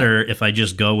better if I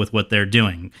just go with what they're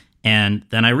doing." And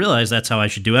then I realized that's how I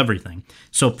should do everything.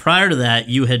 So prior to that,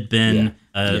 you had been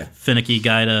a finicky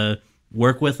guy to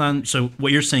work with on. So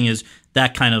what you're saying is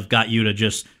that kind of got you to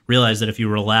just realize that if you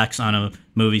relax on a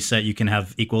movie set, you can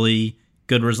have equally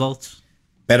good results?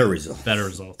 Better results. Better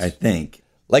results. I think.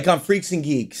 Like on Freaks and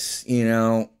Geeks,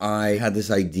 I had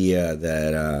this idea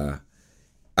that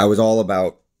I was all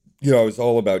about it was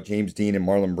all about James Dean and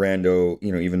Marlon Brando,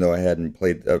 even though I hadn't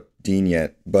played Dean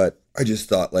yet. But I just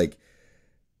thought like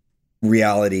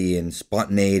reality and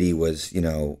spontaneity was,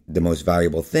 the most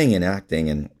valuable thing in acting.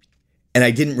 And I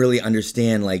didn't really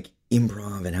understand like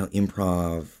improv and how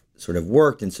improv sort of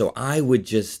worked. And so I would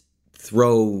just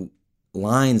throw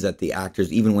lines at the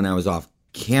actors even when I was off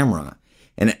camera.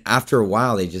 And after a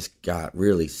while, they just got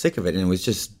really sick of it. And it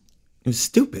was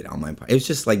stupid on my part. It was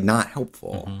just like not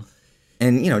helpful. Mm-hmm.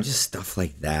 And, just stuff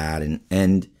like that.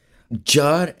 And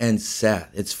Judd and Seth,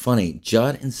 it's funny,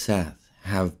 Judd and Seth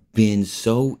have been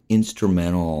so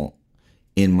instrumental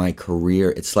in my career.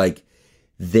 It's like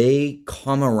they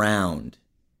come around.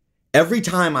 Every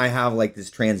time I have like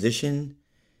this transition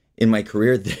in my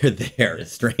career, they're there,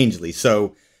 strangely.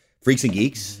 So Freaks and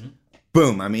Geeks,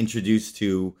 boom, I'm introduced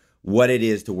to what it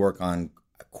is to work on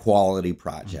a quality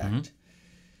project. Mm-hmm.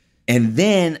 And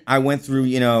then I went through,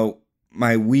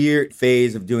 my weird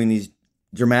phase of doing these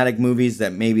dramatic movies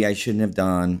that maybe I shouldn't have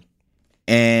done.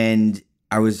 And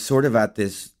I was sort of at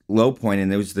this low point, and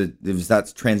there was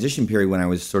that transition period when I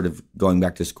was sort of going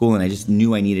back to school, and I just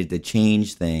knew I needed to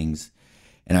change things.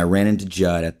 And I ran into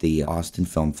Judd at the Austin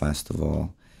Film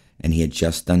Festival, and he had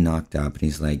just done Knocked Up, and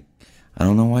he's like, I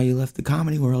don't know why you left the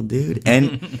comedy world, dude.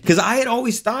 And because I had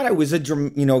always thought I was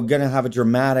gonna have a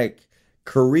dramatic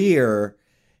career,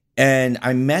 and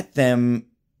I met them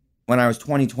when I was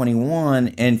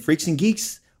 21, and Freaks and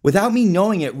Geeks, without me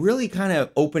knowing it, really kind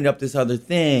of opened up this other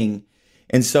thing.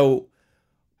 And so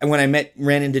when I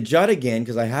ran into Judd again,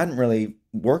 because I hadn't really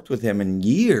worked with him in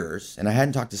years, and I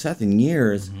hadn't talked to Seth in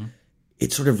years,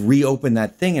 it sort of reopened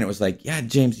that thing. And it was like, yeah,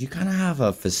 James, you kind of have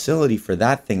a facility for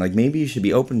that thing. Like maybe you should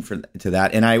be open to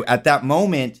that. And at that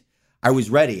moment, I was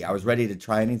ready. I was ready to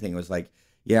try anything. It was like,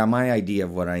 yeah, my idea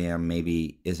of what I am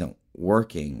maybe isn't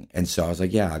working. And so I was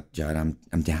like, yeah, Judd,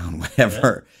 I'm down,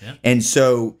 whatever. Yeah. And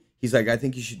so he's like, I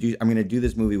think you should I'm going to do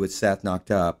this movie with Seth, Knocked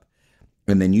Up,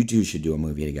 and then you two should do a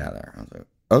movie together. I was like,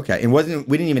 okay. We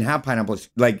didn't even have Pineapple,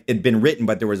 like it'd been written,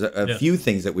 but there was a few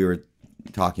things that we were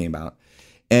talking about.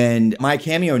 And my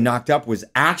cameo Knocked Up was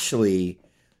actually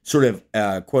sort of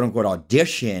a quote unquote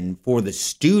audition for the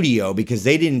studio because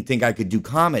they didn't think I could do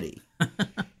comedy.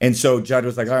 And so Judd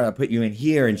was like, all right, I'll put you in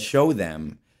here and show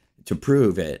them to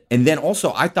prove it. And then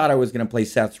also I thought I was going to play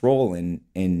Seth's role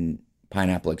in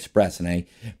Pineapple Express. And I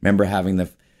remember having the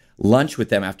lunch with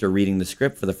them after reading the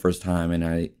script for the first time. And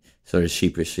I sort of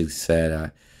sheepishly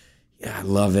said, yeah, I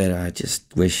love it. I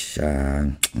just wish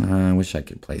I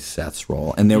could play Seth's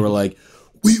role. And they were like,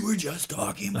 we were just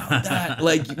talking about that.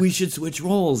 Like, we should switch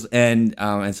roles. And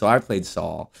so I played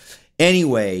Saul.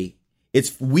 Anyway,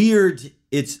 it's weird.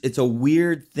 It's a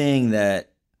weird thing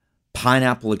that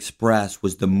Pineapple Express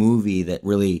was the movie that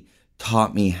really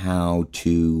taught me how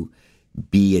to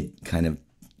be a kind of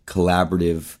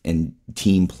collaborative and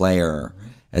team player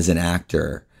as an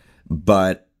actor.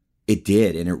 But it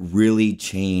did, and it really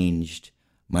changed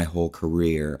my whole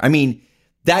career. I mean,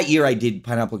 that year I did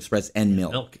Pineapple Express and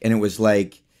Milk. And it was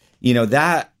like,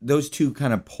 those two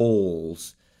kind of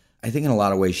poles, I think in a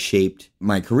lot of ways shaped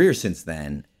my career since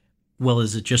then. Well,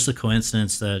 is it just a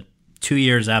coincidence that 2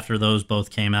 years after those both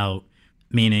came out,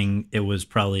 meaning it was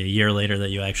probably a year later that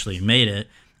you actually made it,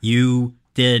 you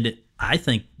did, I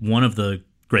think, one of the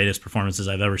greatest performances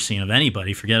I've ever seen of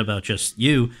anybody, forget about just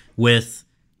you, with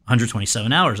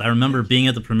 127 Hours. I remember being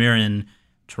at the premiere in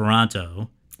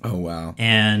Toronto. Oh, wow.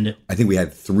 And I think we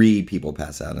had 3 people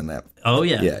pass out in that. Oh,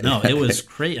 yeah. It was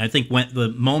great. I think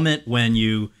the moment when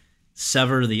you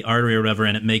sever the artery or whatever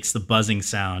and it makes the buzzing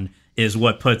sound is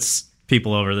what puts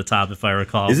people over the top, if I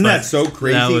recall. Isn't that so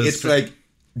crazy? It's like,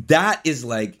 that is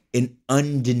like an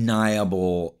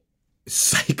undeniable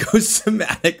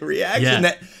psychosomatic reaction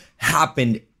that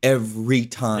happened every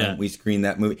time we screened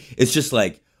that movie. It's just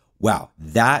like, wow,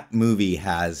 that movie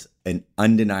has an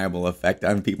undeniable effect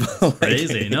on people.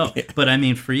 Crazy, no. But I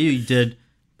mean, for you did,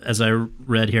 as I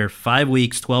read here, 5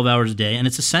 weeks, 12 hours a day, and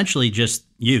it's essentially just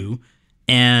you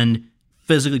and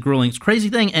physically grueling. It's a crazy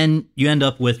thing, and you end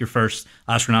up with your first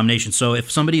Oscar nomination. So if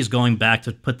somebody is going back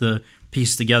to put the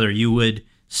piece together, you would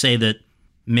say that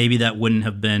maybe that wouldn't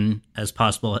have been as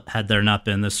possible had there not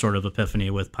been this sort of epiphany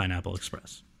with Pineapple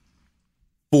Express.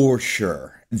 For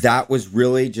sure. That was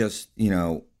really just,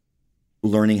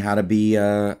 learning how to be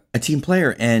a team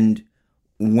player. And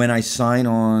when I sign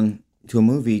on to a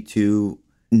movie, to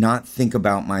not think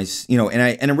about and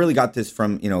I really got this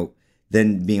from,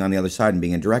 then being on the other side and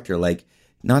being a director, like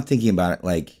not thinking about it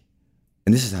like,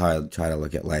 and this is how I try to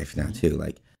look at life now too,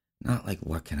 like not like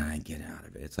what can I get out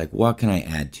of it? It's like, what can I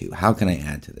add to? How can I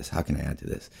add to this? How can I add to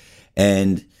this?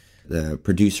 And the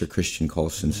producer, Christian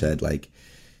Colson, said like,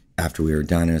 after we were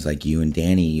done, it was like, you and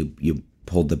Danny, you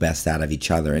pulled the best out of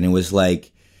each other. And it was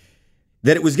like,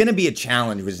 that it was going to be a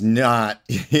challenge was not,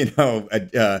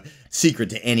 a secret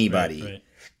to anybody. Right.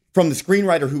 From the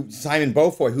screenwriter Simon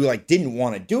Beaufoy, who like didn't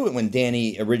want to do it when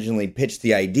Danny originally pitched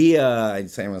the idea.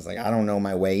 And Simon was like, I don't know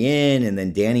my way in. And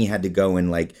then Danny had to go and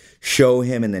like show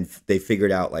him. And then they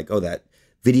figured out like, oh, that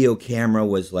video camera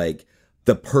was like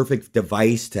the perfect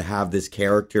device to have this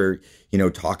character,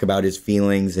 talk about his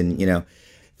feelings. And,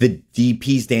 the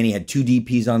DPs, Danny had 2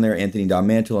 DPs on there, Anthony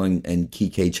Dalmantel and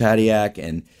Kike Chadiak,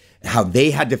 and how they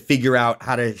had to figure out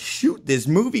how to shoot this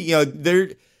movie.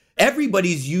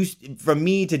 Everybody's used, from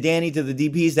me to Danny to the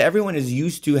DPs, everyone is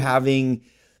used to having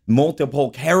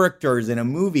multiple characters in a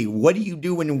movie. What do you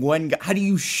do when how do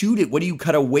you shoot it? What do you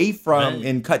cut away from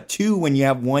and cut to when you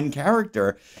have one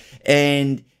character?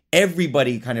 And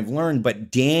everybody kind of learned,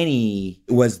 but Danny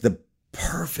was the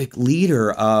perfect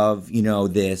leader of,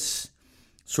 this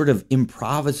sort of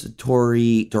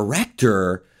improvisatory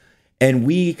director. And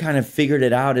we kind of figured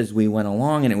it out as we went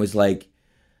along. And it was like,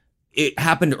 it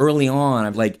happened early on.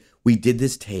 I've like, we did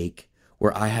this take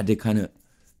where I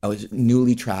was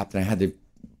newly trapped and I had to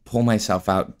pull myself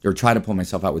out or try to pull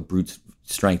myself out with brute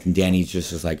strength. And Danny's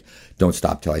just was like, don't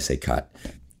stop till I say cut.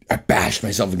 I bashed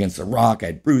myself against the rock. I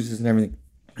had bruises and everything.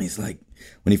 And he's like,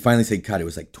 when he finally said cut, it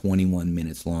was like 21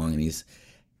 minutes long. And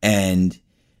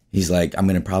he's like, I'm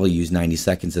going to probably use 90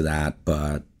 seconds of that,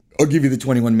 but I'll give you the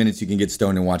 21 minutes you can get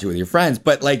stoned and watch it with your friends.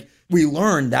 But like, we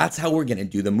learned that's how we're going to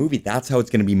do the movie. That's how it's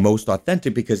going to be most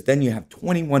authentic, because then you have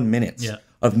 21 minutes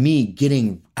of me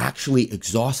getting actually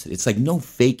exhausted. It's like no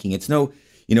faking. It's no,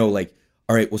 like,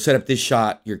 all right, we'll set up this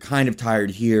shot. You're kind of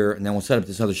tired here. And then we'll set up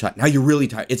this other shot. Now you're really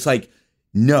tired. It's like,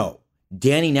 no.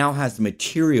 Danny now has the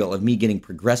material of me getting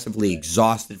progressively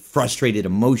exhausted, frustrated,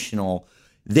 emotional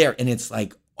there. And it's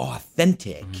like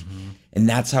authentic. Mm-hmm. And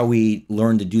that's how we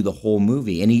learned to do the whole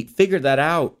movie. And he figured that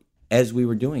out as we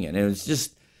were doing it. And it was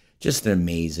just an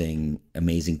amazing,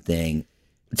 amazing thing.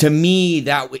 To me,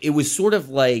 that it was sort of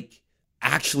like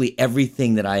actually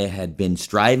everything that I had been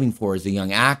striving for as a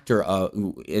young actor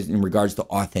in regards to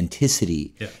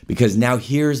authenticity. Yeah. Because now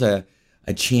here's a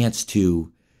chance to,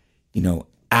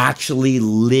 actually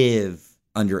live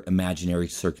under imaginary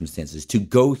circumstances, to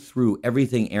go through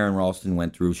everything Aaron Ralston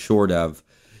went through, short of,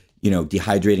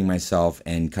 dehydrating myself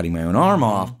and cutting my own arm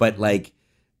off, but like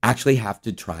actually have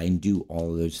to try and do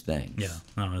all of those things. Yeah,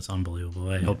 no, it's unbelievable.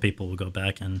 I hope people will go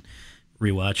back and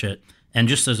rewatch it. And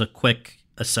just as a quick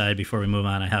aside before we move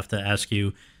on, I have to ask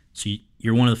you, so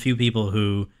you're one of the few people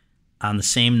who, on the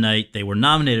same night they were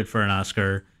nominated for an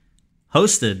Oscar,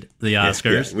 hosted the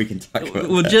Oscars. Yes, we can talk about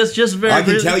that. Just very I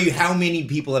can tell you how many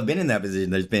people have been in that position.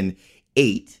 There's been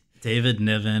 8. David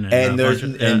Niven.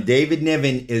 And David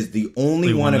Niven is the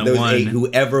only one of those 8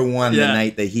 who ever won the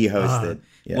night that he hosted.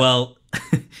 Well,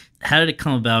 how did it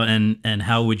come about, and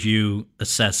how would you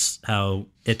assess how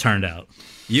it turned out?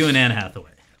 You and Anne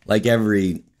Hathaway. Like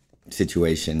every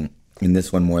situation, in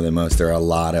this one more than most, there are a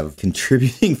lot of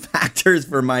contributing factors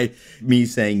for me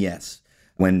saying yes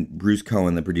when Bruce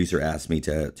Cohen, the producer, asked me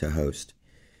to host.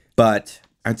 But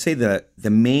I'd say the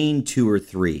main 2 or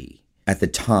 3 at the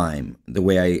time, the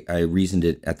way I reasoned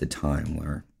it at the time,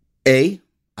 were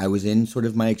I was in sort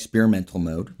of my experimental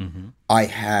mode. Mm-hmm. I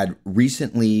had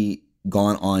recently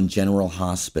gone on General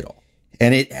Hospital,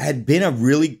 and it had been a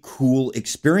really cool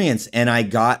experience. And I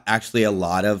got actually a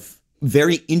lot of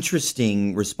very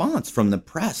interesting response from the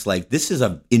press. Like, this is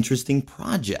an interesting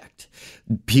project.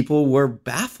 People were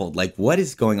baffled. Like, what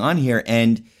is going on here?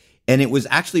 And it was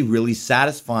actually really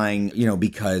satisfying,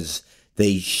 because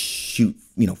they shoot,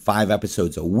 5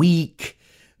 episodes a week.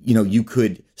 You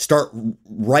could start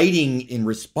writing in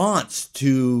response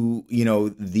to,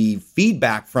 the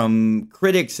feedback from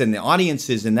critics and the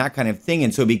audiences and that kind of thing.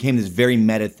 And so it became this very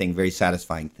meta thing, very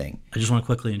satisfying thing. I just want to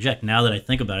quickly inject. Now that I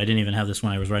think about it, I didn't even have this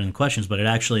when I was writing the questions, but it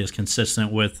actually is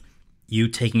consistent with you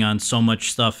taking on so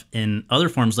much stuff in other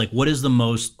forms. Like, what is the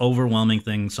most overwhelming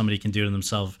thing somebody can do to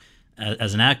themselves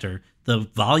as an actor? The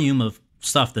volume of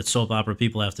stuff that soap opera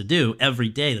people have to do every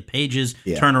day. The pages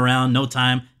turn around, no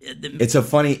time. There's a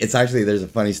funny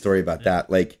story about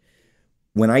that. Like,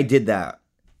 when I did that,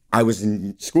 I was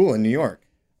in school in New York.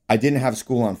 I didn't have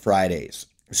school on Fridays.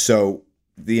 So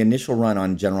the initial run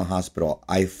on General Hospital,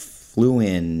 I flew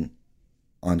in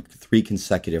on 3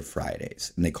 consecutive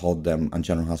Fridays. And they called them, on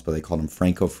General Hospital, they called them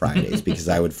Franco Fridays, because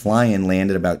I would fly in, land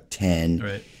at about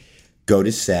 10, go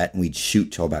to set, and we'd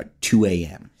shoot till about 2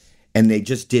 a.m. And they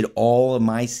just did all of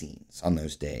my scenes on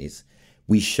those days.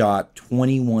 We shot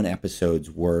 21 episodes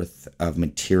worth of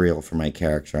material for my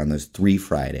character on those 3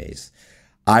 Fridays.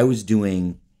 I was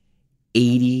doing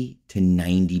 80 to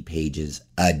 90 pages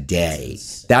a day.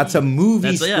 That's a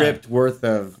movie script worth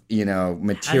of,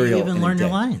 material. How do you even learn your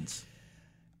lines?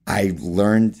 I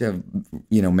learned to,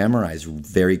 memorize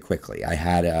very quickly. I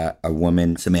had a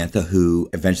woman, Samantha, who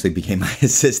eventually became my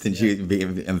assistant. She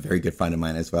became a very good friend of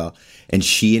mine as well. And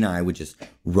she and I would just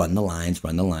run the lines,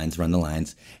 and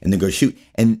then go shoot.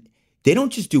 And they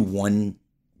don't just do one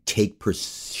take per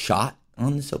shot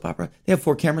on the soap opera. They have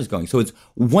 4 cameras going. So it's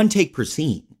 1 take per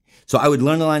scene. So I would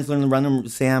learn the lines, run them,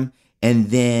 Sam, and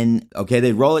then, okay,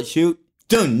 they'd roll it, shoot,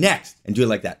 done, next, and do it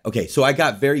like that. Okay, so I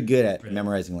got very good at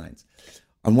memorizing lines.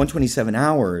 On 127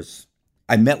 Hours,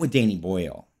 I met with Danny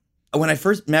Boyle. When I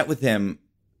first met with him,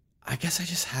 I guess I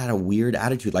just had a weird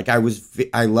attitude. Like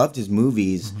I loved his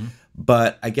movies,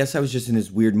 but I guess I was just in this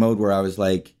weird mode where I was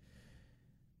like,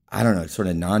 I don't know, sort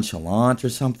of nonchalant or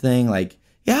something. Like,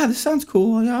 yeah, this sounds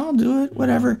cool. Yeah, I'll do it,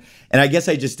 whatever. And I guess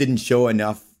I just didn't show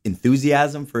enough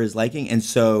enthusiasm for his liking. And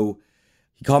so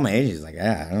he called my agent. He's like,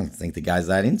 I don't think the guy's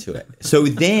that into it. So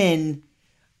then,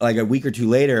 like a week or two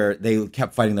later, they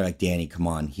kept fighting. They're like, Danny, come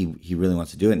on. He really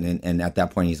wants to do it. And at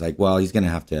that point, he's like, well, he's going to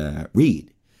have to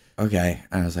read. Okay.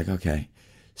 And I was like, okay.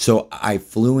 So I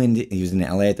flew into, he was in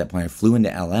LA at that point. I flew into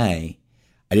LA. I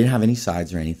didn't have any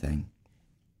sides or anything.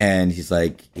 And he's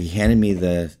like, he handed me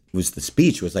the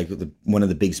speech. It was like one of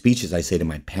the big speeches I say to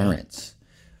my parents.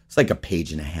 It's like a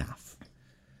page and a half.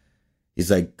 He's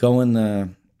like, go in the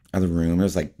other room. It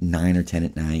was like 9 or 10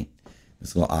 at night.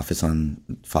 This little office on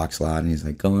Fox Lot. And he's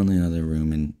like, go in the other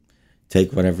room and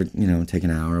take whatever, take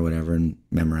an hour or whatever and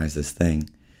memorize this thing.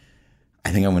 I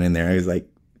think I went in there. I was like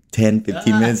 10,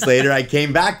 15 minutes later, I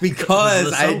came back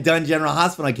because I had done General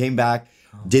Hospital. I came back,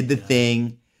 did the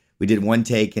thing. We did 1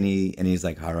 take and he's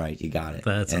like, all right, you got it.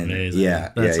 That's and amazing.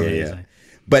 Yeah. That's amazing. amazing.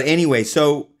 But anyway,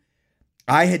 so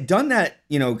I had done that,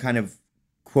 kind of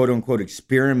quote unquote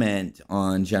experiment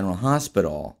on General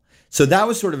Hospital. So that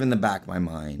was sort of in the back of my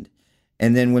mind.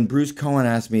 And then when Bruce Cohen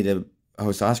asked me to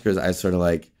host Oscars, I was sort of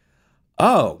like,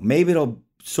 oh, maybe it'll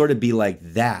sort of be like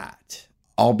that.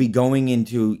 I'll be going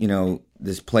into,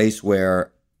 this place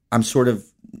where I'm sort of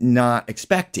not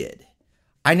expected.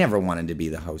 I never wanted to be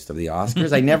the host of the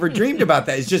Oscars. I never dreamed about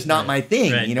that. It's just not my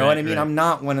thing. You know what I mean? I'm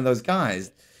not one of those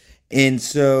guys. And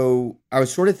so I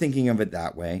was sort of thinking of it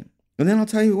that way. And then I'll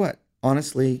tell you what,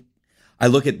 honestly, I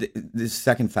look at this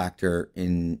second factor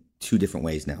in 2 different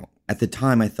ways now. At the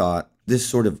time, I thought this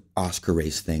sort of Oscar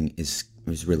race thing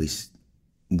was really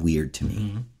weird to me.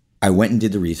 Mm-hmm. I went and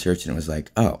did the research and it was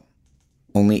like, oh,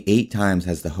 only 8 times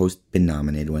has the host been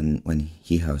nominated when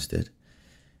he hosted.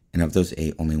 And of those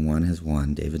 8, only 1 has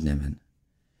won, David Niven.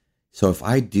 So if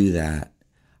I do that,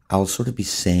 I'll sort of be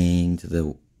saying to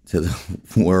the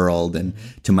world and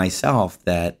to myself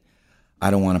that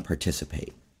I don't want to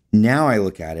participate. Now I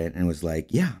look at it and it was like,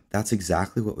 yeah, that's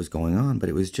exactly what was going on. But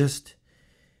it was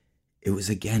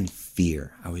again,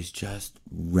 fear. I was just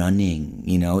running,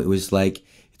 it was like,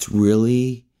 it's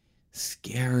really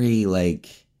scary. Like,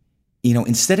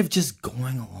 instead of just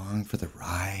going along for the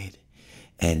ride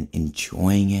and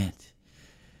enjoying it,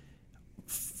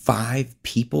 5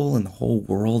 people in the whole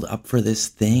world up for this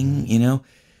thing,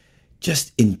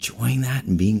 just enjoying that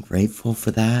and being grateful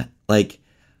for that. Like,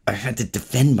 I had to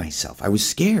defend myself. I was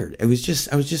scared. I was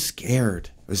just scared.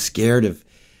 I was scared of,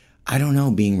 I don't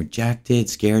know, being rejected,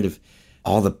 scared of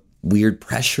all the weird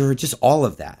pressure, just all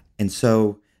of that. And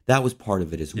so that was part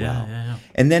of it as well. Yeah.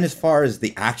 And then as far as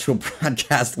the actual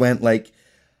broadcast went, like,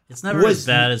 it's never as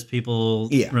bad as people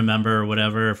remember or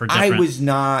whatever. For different.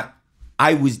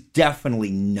 I was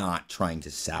definitely not trying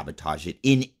to sabotage it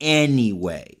in any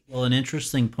way. Well, an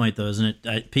interesting point, though, isn't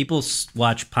it? People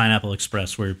watch Pineapple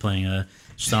Express where you're playing a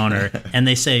stoner, and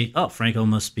they say, oh, Franco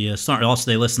must be a stoner. Also,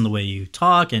 they listen to the way you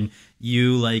talk, and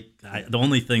you, the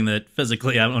only thing that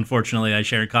physically, unfortunately, I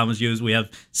share in common with you is we have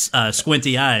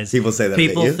squinty eyes. People say that.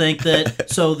 People think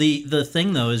that. So the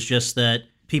thing, though, is just that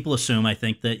people assume, I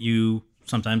think, that you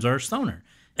sometimes are a stoner,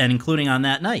 and including on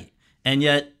that night. And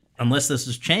yet, unless this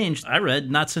has changed, I read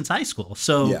not since high school.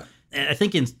 So I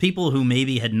think in people who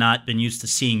maybe had not been used to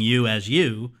seeing you as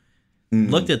you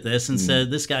looked at this and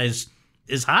said, this guy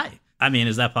is high. I mean,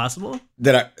 is that possible?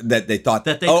 That they thought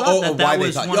that why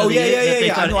they thought. Oh,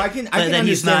 yeah. I know. I can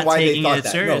understand why they thought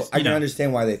that. No, I can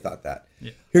understand why they thought that.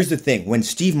 Yeah. Here's the thing: when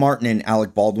Steve Martin and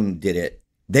Alec Baldwin did it,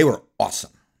 they were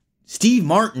awesome. Steve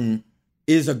Martin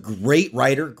is a great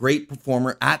writer, great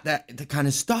performer at that kind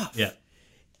of stuff. Yeah.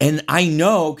 And I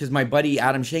know because my buddy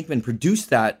Adam Shankman produced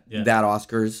that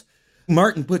Oscars.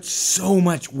 Martin put so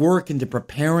much work into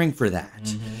preparing for that.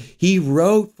 Mm-hmm. He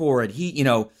wrote for it.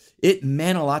 It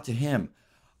meant a lot to him.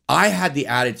 I had the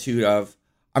attitude of,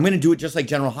 I'm going to do it just like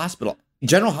General Hospital.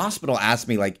 General Hospital asked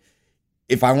me, like,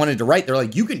 if I wanted to write, they're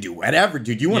like, you can do whatever,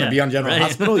 dude. You want to be on General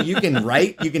Hospital? You can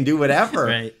write. You can do whatever.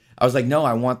 Right. I was like, no,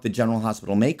 I want the General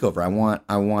Hospital makeover.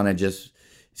 I want to just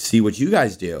see what you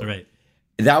guys do. Right.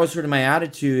 That was sort of my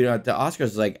attitude at the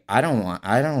Oscars. Like,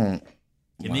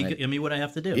 Give me what I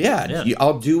have to do. Yeah.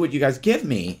 I'll do what you guys give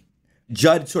me.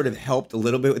 Judd sort of helped a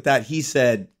little bit with that. He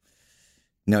said,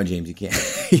 no, James, you can't.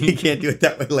 You can't do it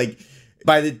that way. Like,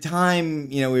 by the time,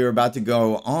 we were about to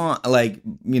go on, like,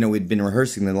 we'd been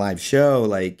rehearsing the live show,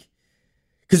 like,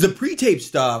 because the pre-tape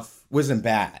stuff wasn't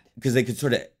bad, because they could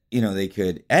sort of, they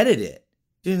could edit it.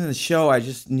 During the show, I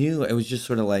just knew it was just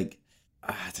sort of like,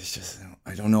 I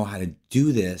don't know how to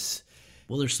do this.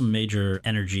 Well, there's some major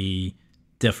energy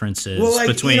differences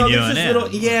between you and him.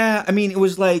 Yeah, I mean, it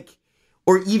was like,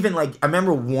 or even like, I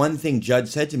remember one thing Judd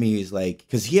said to me, he's like,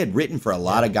 because he had written for a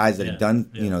lot of guys that had done,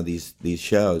 these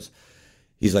shows.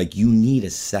 He's like, you need a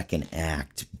second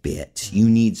act bit. You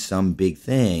need some big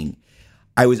thing.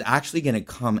 I was actually going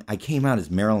to I came out as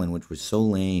Marilyn, which was so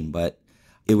lame, but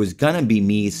it was going to be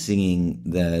me singing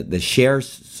the Cher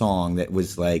song that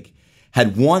was like,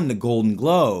 had won the Golden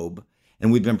Globe,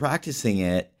 and we'd been practicing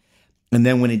it. And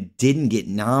then when it didn't get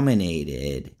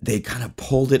nominated, they kind of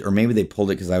pulled it, or maybe they pulled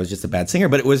it because I was just a bad singer,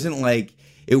 but it wasn't like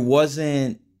it was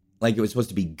supposed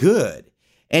to be good.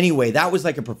 Anyway, that was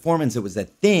like a performance. It was a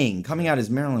thing. Coming out as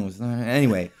Marilyn was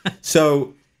anyway.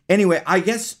 So anyway, I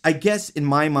guess in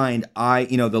my mind,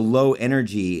 the low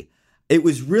energy, it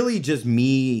was really just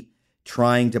me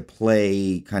trying to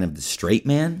play kind of the straight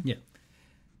man. Yeah.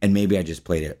 And maybe I just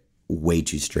played it way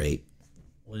too straight.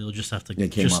 Well, you'll just have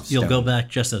to you'll go back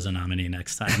just as a nominee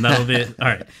next time. That'll be it. All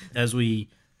right. As we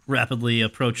rapidly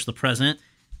approach the present,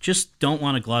 just don't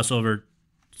want to gloss over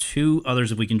two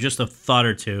others if we can, just a thought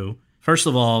or two. First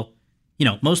of all,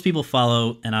 most people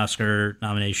follow an Oscar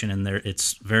nomination and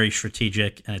it's very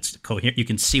strategic and it's coherent. You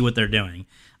can see what they're doing.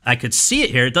 I could see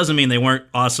it here. It doesn't mean they weren't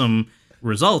awesome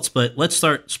results, but let's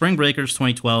start. Spring Breakers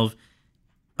 2012.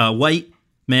 White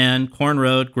man,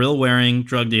 cornrowed, grill-wearing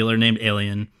drug dealer named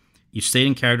Alien. You stayed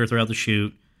in character throughout the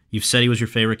shoot. You've said he was your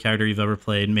favorite character you've ever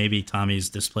played. Maybe Tommy's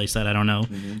displaced that. I don't know.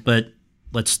 Mm-hmm. But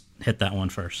let's hit that one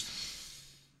first.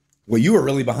 Well, you were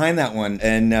really behind that one.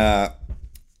 And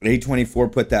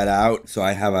A24 put that out. So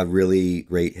I have a really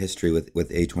great history with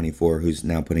A24, who's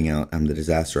now putting out I'm the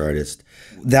Disaster Artist.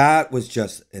 That was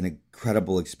just an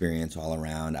incredible experience all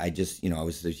around. I just, I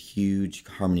was a huge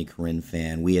Harmony Korine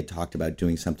fan. We had talked about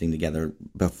doing something together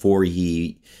before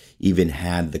he even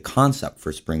had the concept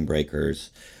for Spring Breakers.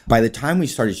 By the time we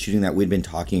started shooting that, we'd been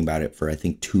talking about it for, I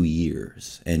think, 2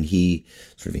 years. And he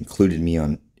sort of included me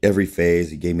on every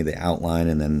phase. He gave me the outline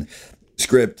and then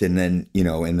script. And then,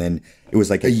 and then it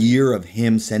was like a year of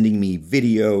him sending me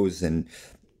videos and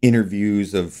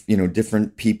interviews of,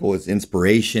 different people as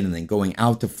inspiration, and then going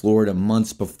out to Florida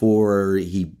months before.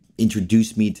 He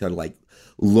introduced me to like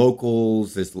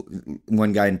locals. There's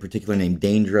one guy in particular named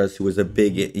Dangerous, who was a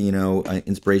big,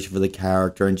 inspiration for the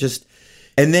character.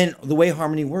 And then the way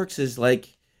Harmony works is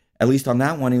like, at least on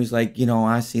that one, he was like,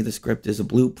 I see the script as a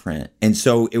blueprint. And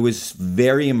so it was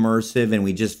very immersive, and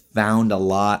we just found a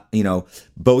lot,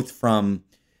 both from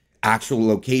actual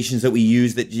locations that we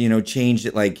used that, changed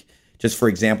it. Like, just for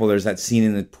example, there's that scene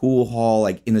in the pool hall,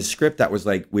 like in the script that was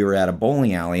like, we were at a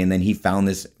bowling alley, and then he found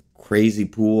this crazy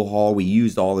pool hall. We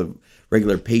used all the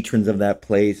regular patrons of that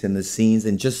place and the scenes,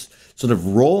 and just sort of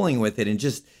rolling with it. And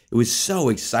just, it was so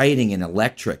exciting and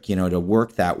electric, to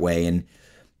work that way. And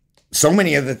so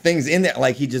many of the things in there,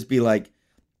 like, he'd just be like,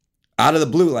 out of the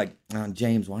blue, like,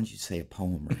 James, why don't you say a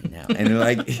poem right now? And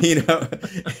like,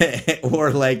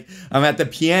 or like, I'm at the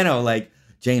piano, like,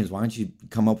 James, why don't you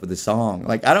come up with a song?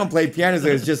 Like, I don't play piano, so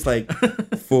it's just like,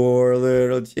 4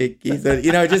 little chickies,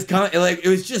 just come, like, it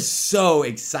was just so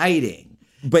exciting.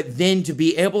 But then to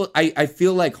be able, I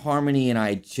feel like Harmony and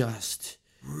I just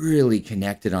really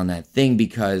connected on that thing,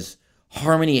 because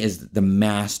Harmony is the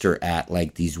master at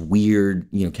like these weird,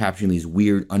 capturing these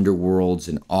weird underworlds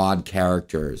and odd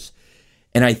characters.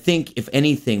 And I think, if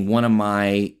anything, one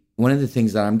of the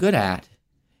things that I'm good at,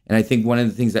 and I think one of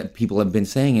the things that people have been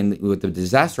saying with the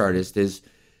Disaster Artist, is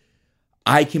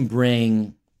I can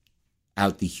bring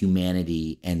out the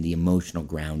humanity and the emotional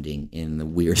grounding in the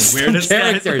weirdest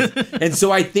characters. And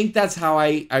so I think that's how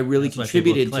I really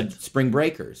contributed to Spring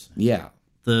Breakers. Yeah.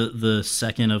 The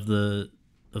second of the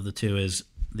two is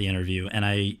The Interview,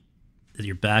 and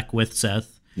you're back with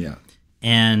Seth. Yeah.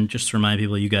 And just to remind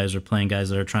people, you guys are playing guys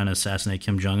that are trying to assassinate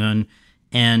Kim Jong-un.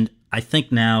 And I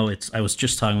think now I was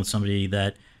just talking with somebody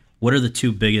that, what are the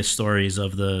two biggest stories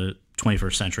of the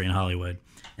 21st century in Hollywood?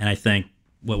 And I think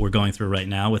what we're going through right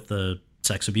now with the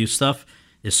sex abuse stuff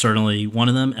is certainly one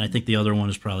of them. And I think the other one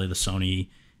is probably the Sony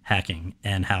hacking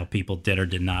and how people did or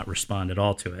did not respond at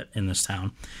all to it in this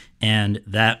town. And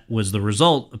that was the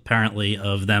result, apparently,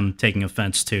 of them taking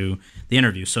offense to the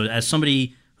interview. So as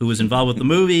somebody who was involved with the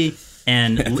movie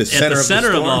and at the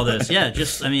center of all this,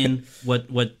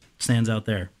 what stands out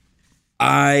there?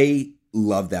 I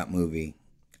love that movie.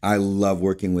 I love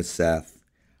working with Seth.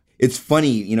 It's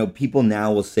funny, people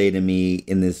now will say to me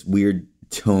in this weird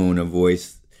tone of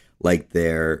voice, like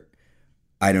they're,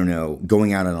 I don't know,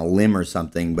 going out on a limb or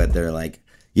something, but they're like,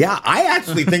 yeah, I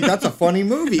actually think that's a funny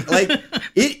movie. Like,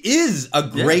 it is a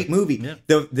great movie. Yeah.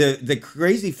 The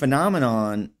crazy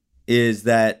phenomenon is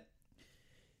that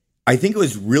I think it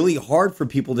was really hard for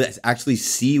people to actually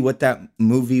see what that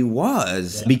movie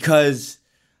was because,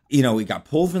 we got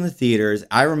pulled from the theaters.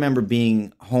 I remember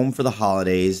being home for the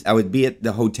holidays. I would be at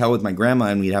the hotel with my grandma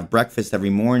and we'd have breakfast every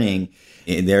morning.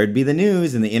 And there'd be the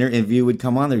news and the interview would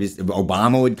come on.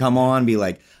 Obama would come on, be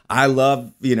like, I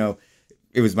love,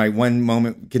 it was my one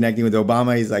moment connecting with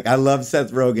Obama. He's like, I love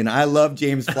Seth Rogen. I love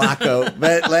James Flacco.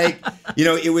 But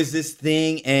it was this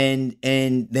thing. And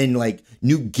then like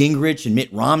Newt Gingrich and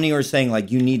Mitt Romney are saying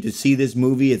like, you need to see this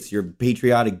movie. It's your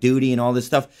patriotic duty and all this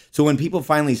stuff. So when people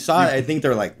finally saw it, I think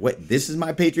they're like, what, this is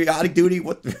my patriotic duty?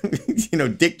 What,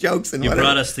 dick jokes and whatever. You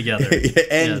brought us together.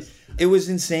 And it was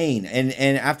insane.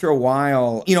 And after a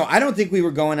while, I don't think we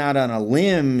were going out on a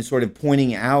limb sort of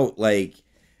pointing out like,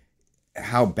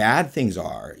 how bad things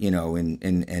are,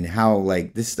 and how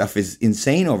like this stuff is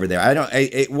insane over there.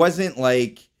 It wasn't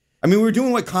like, we were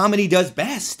doing what comedy does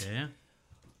best. Yeah.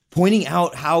 Pointing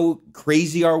out how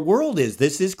crazy our world is.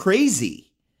 This is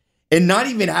crazy. And not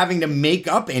even having to make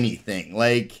up anything,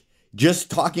 like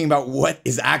just talking about what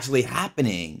is actually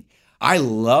happening. I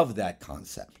love that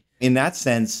concept. In that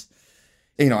sense,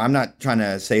 I'm not trying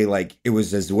to say like it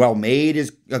was as well made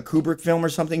as a Kubrick film or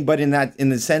something, but in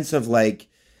the sense of like,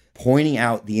 pointing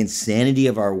out the insanity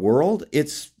of our world,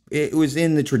 it was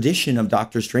in the tradition of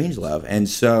Dr. Strangelove. And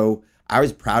so I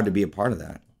was proud to be a part of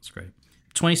that. That's great.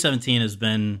 2017 has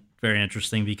been very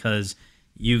interesting because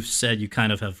you've said you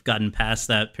kind of have gotten past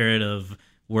that period of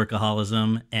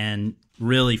workaholism and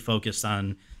really focused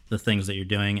on the things that you're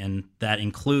doing. And that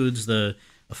includes the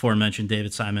aforementioned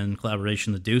David Simon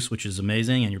collaboration, The Deuce, which is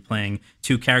amazing. And you're playing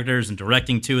 2 characters and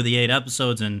directing 2 of the 8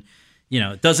 episodes. And,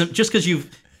 it doesn't, just because you've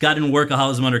gotten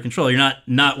workaholism under control, you're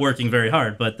not working very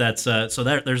hard, but that's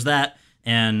there's that,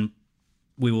 and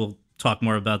we will talk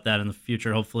more about that in the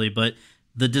future, hopefully. But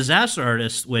The Disaster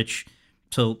Artist, which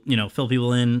to fill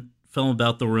people in, film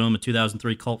about The Room, a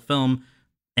 2003 cult film,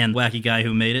 and wacky guy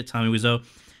who made it, Tommy Wiseau.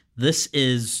 This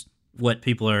is what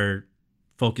people are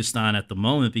focused on at the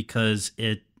moment because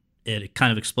it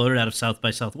kind of exploded out of South by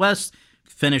Southwest,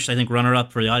 finished I think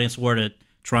runner-up for the Audience Award at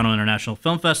Toronto International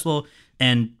Film Festival,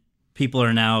 and people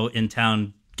are now in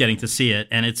town getting to see it,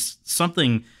 and it's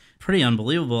something pretty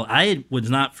unbelievable. I was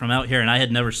not from out here, and I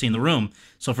had never seen The Room.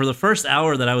 So for the first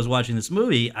hour that I was watching this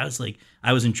movie, I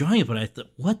was enjoying it, but I thought,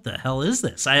 what the hell is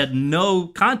this? I had no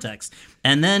context.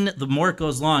 And then the more it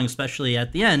goes along, especially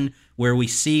at the end, where we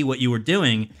see what you were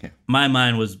doing, my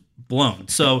mind was blown.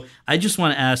 So I just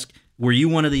want to ask, were you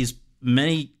one of these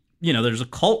many, there's a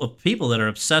cult of people that are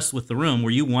obsessed with The Room.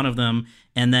 Were you one of them?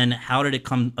 And then how did it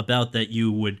come about that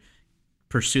you would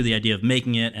pursue the idea of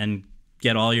making it and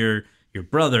get all your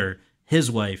brother,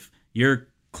 his wife, your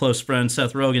close friend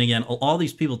Seth Rogen, again, all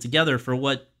these people together for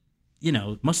what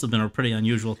must have been a pretty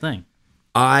unusual thing?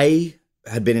 I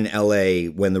had been in LA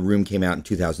when The Room came out in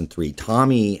 2003.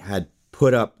 Tommy had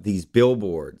put up these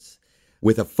billboards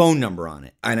with a phone number on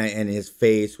it, and his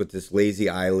face with this lazy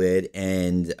eyelid,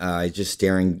 and just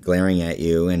glaring at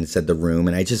you, and it said The Room,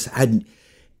 and I just had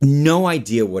no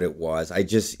idea what it was. I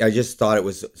just thought it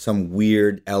was some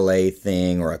weird LA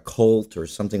thing or a cult or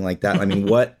something like that. I mean,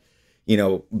 what,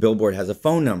 billboard has a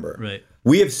phone number. Right.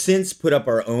 We have since put up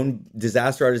our own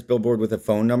Disaster Artist billboard with a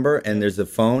phone number, and there's a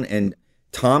phone, and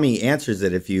Tommy answers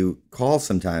it if you call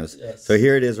sometimes. Yes. So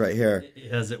here it is right here. He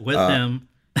has it with him.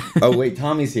 Oh, wait,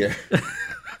 Tommy's here.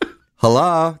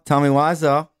 Hello, Tommy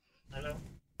Wiseau. Hello.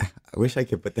 I wish I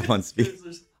could put them on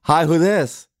speaker. Hi, who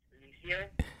this? Benicio.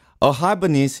 Oh, hi,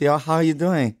 Benicio. How are you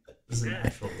doing?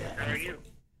 Good. How are you?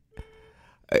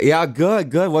 Yeah,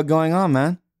 good. What's going on,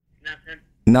 man?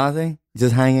 Nothing?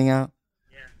 Just hanging out?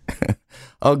 Yeah.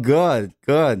 Oh, good.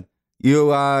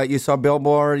 You saw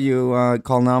billboard, you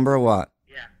call number or what?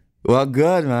 Yeah. Well,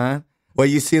 good, man. Well,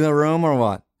 you see The Room or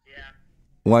what? Yeah.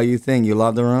 What do you think? You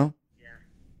love The Room? Yeah.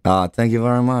 Oh, thank you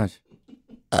very much.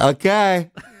 Okay.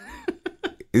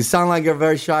 You sound like you're a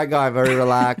very shy guy, very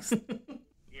relaxed.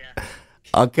 Yeah.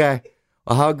 Okay.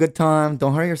 Well, have a good time.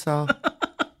 Don't hurt yourself.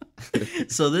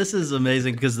 So this is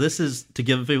amazing because this is, to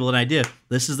give people an idea,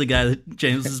 this is the guy that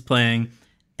James is playing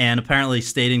and apparently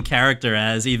stayed in character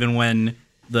as even when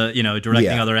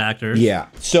directing other actors. Yeah.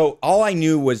 So all I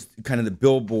knew was kind of the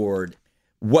billboard.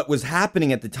 What was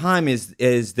happening at the time is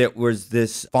there was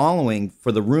this following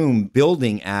for The Room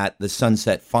building at the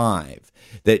Sunset 5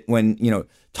 that when,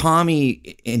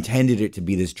 Tommy intended it to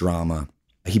be this drama.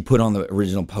 He put on the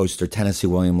original poster, Tennessee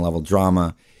Williams level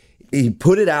drama. He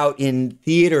put it out in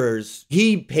theaters.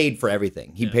 He paid for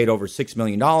everything. He paid over $6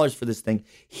 million for this thing.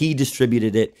 He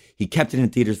distributed it. He kept it in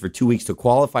theaters for 2 weeks to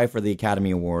qualify for the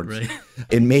Academy Awards. Right.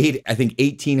 It made, I think,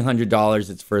 $1,800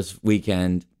 its first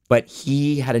weekend. But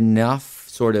he had enough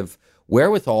sort of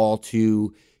wherewithal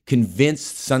to convince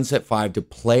Sunset 5 to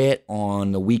play it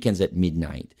on the weekends at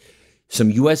midnight.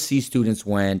 Some USC students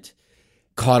went,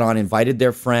 caught on, invited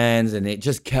their friends, and it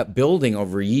just kept building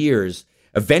over years.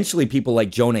 Eventually, people like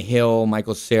Jonah Hill,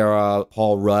 Michael Cera,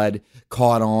 Paul Rudd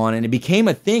caught on, and it became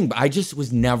a thing. But I just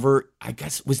was never,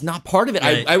 was not part of it.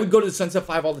 Right. I would go to the Sunset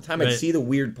 5 all the time. I'd see the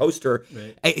weird poster.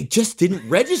 Right. It just didn't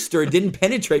register. It didn't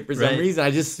penetrate for some reason.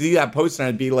 I just see that poster, and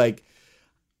I'd be like,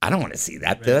 I don't want to see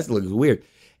that. That looks weird.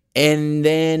 And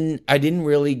then I didn't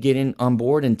really get on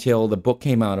board until the book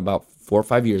came out about 4 or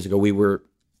 5 years ago. We were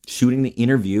shooting the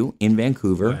interview in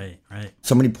Vancouver. Right.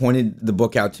 Somebody pointed the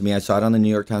book out to me. I saw it on the New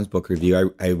York Times Book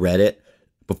Review. I read it.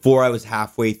 Before I was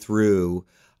halfway through,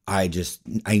 I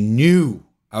knew.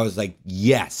 I was like,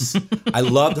 yes. I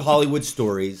loved Hollywood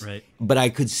stories. Right. But I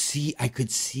could see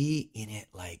in it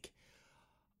like,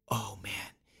 oh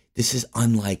man, this is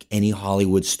unlike any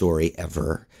Hollywood story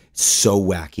ever. It's so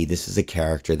wacky. This is a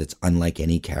character that's unlike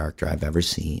any character I've ever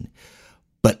seen.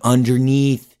 But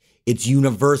underneath, it's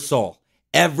universal.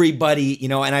 Everybody,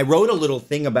 and I wrote a little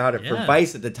thing about it for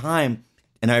Vice at the time,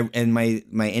 and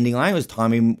my ending line was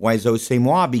Tommy Wiseau c'est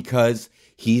moi, because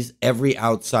he's every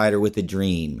outsider with a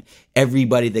dream.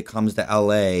 Everybody that comes to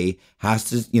LA has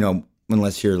to,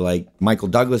 unless you're like Michael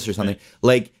Douglas or something,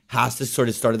 has to sort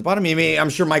of start at the bottom. I mean, I'm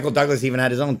sure Michael Douglas even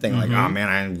had his own thing, like, oh man,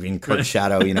 I'm in Kurt's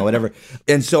shadow, whatever.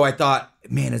 And so I thought,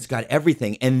 man, it's got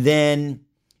everything. And then,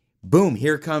 boom,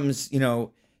 here comes,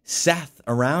 Seth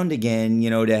around again,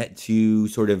 to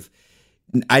sort of,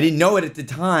 I didn't know it at the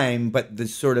time, but the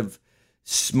sort of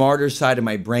smarter side of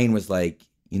my brain was like,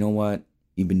 you know what?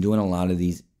 You've been doing a lot of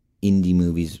these indie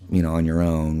movies, on your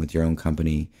own with your own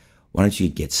company. Why don't you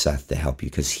get Seth to help you?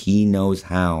 Because he knows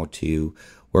how to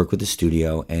work with the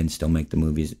studio and still make the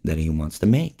movies that he wants to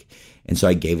make. And so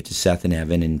I gave it to Seth and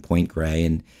Evan and Point Grey,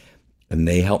 and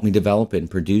they helped me develop it and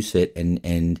produce it.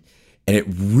 And it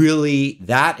really,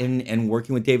 that and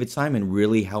working with David Simon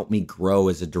really helped me grow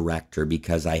as a director,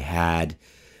 because I had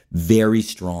very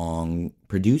strong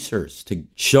producers to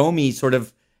show me sort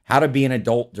of how to be an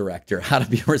adult director, how to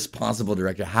be a responsible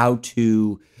director, how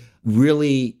to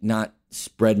really not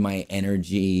spread my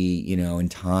energy,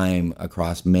 and time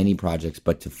across many projects,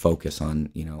 but to focus on,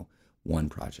 one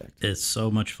project. It's so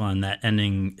much fun. That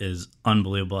ending is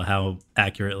unbelievable, how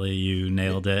accurately you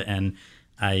nailed it. And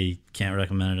I can't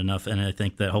recommend it enough. And I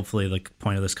think that hopefully the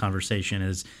point of this conversation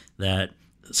is that,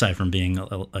 aside from being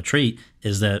a treat,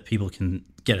 is that people can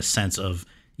get a sense of,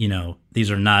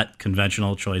 these are not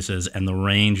conventional choices, and the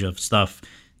range of stuff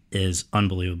is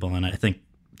unbelievable. And I think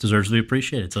deserves to be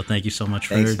appreciated. So thank you so much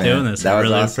for doing this. I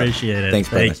really appreciate it. Thanks,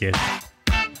 thank you.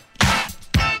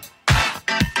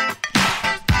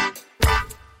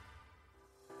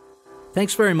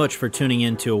 Thanks very much for tuning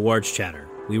in to Awards Chatter.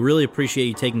 We really appreciate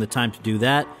you taking the time to do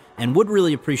that, and would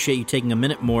really appreciate you taking a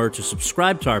minute more to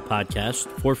subscribe to our podcast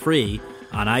for free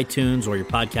on iTunes or your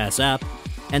podcast app,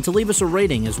 and to leave us a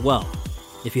rating as well.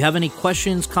 If you have any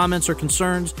questions, comments, or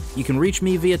concerns, you can reach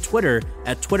me via Twitter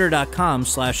at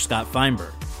twitter.com/Scott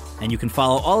Feinberg. And you can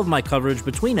follow all of my coverage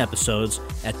between episodes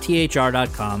at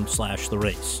thr.com/The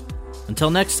Race.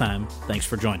 Until next time, thanks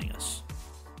for joining us.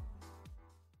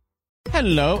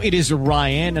 Hello, it is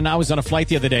Ryan, and I was on a flight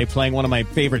the other day playing one of my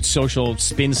favorite social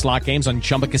spin slot games on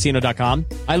ChumbaCasino.com.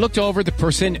 I looked over the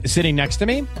person sitting next to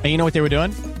me, and you know what they were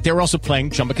doing? They were also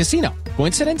playing Chumba Casino.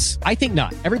 Coincidence? I think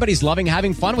not. Everybody's loving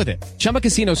having fun with it. Chumba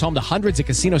Casino is home to hundreds of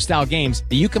casino-style games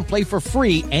that you can play for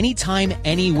free anytime,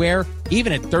 anywhere,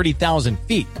 even at 30,000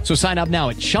 feet. So sign up now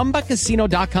at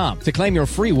ChumbaCasino.com to claim your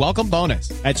free welcome bonus.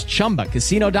 That's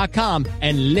ChumbaCasino.com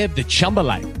and live the Chumba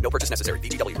life. No purchase necessary.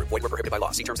 VGW Group. Void where prohibited by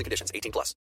law. See terms and conditions. 18+.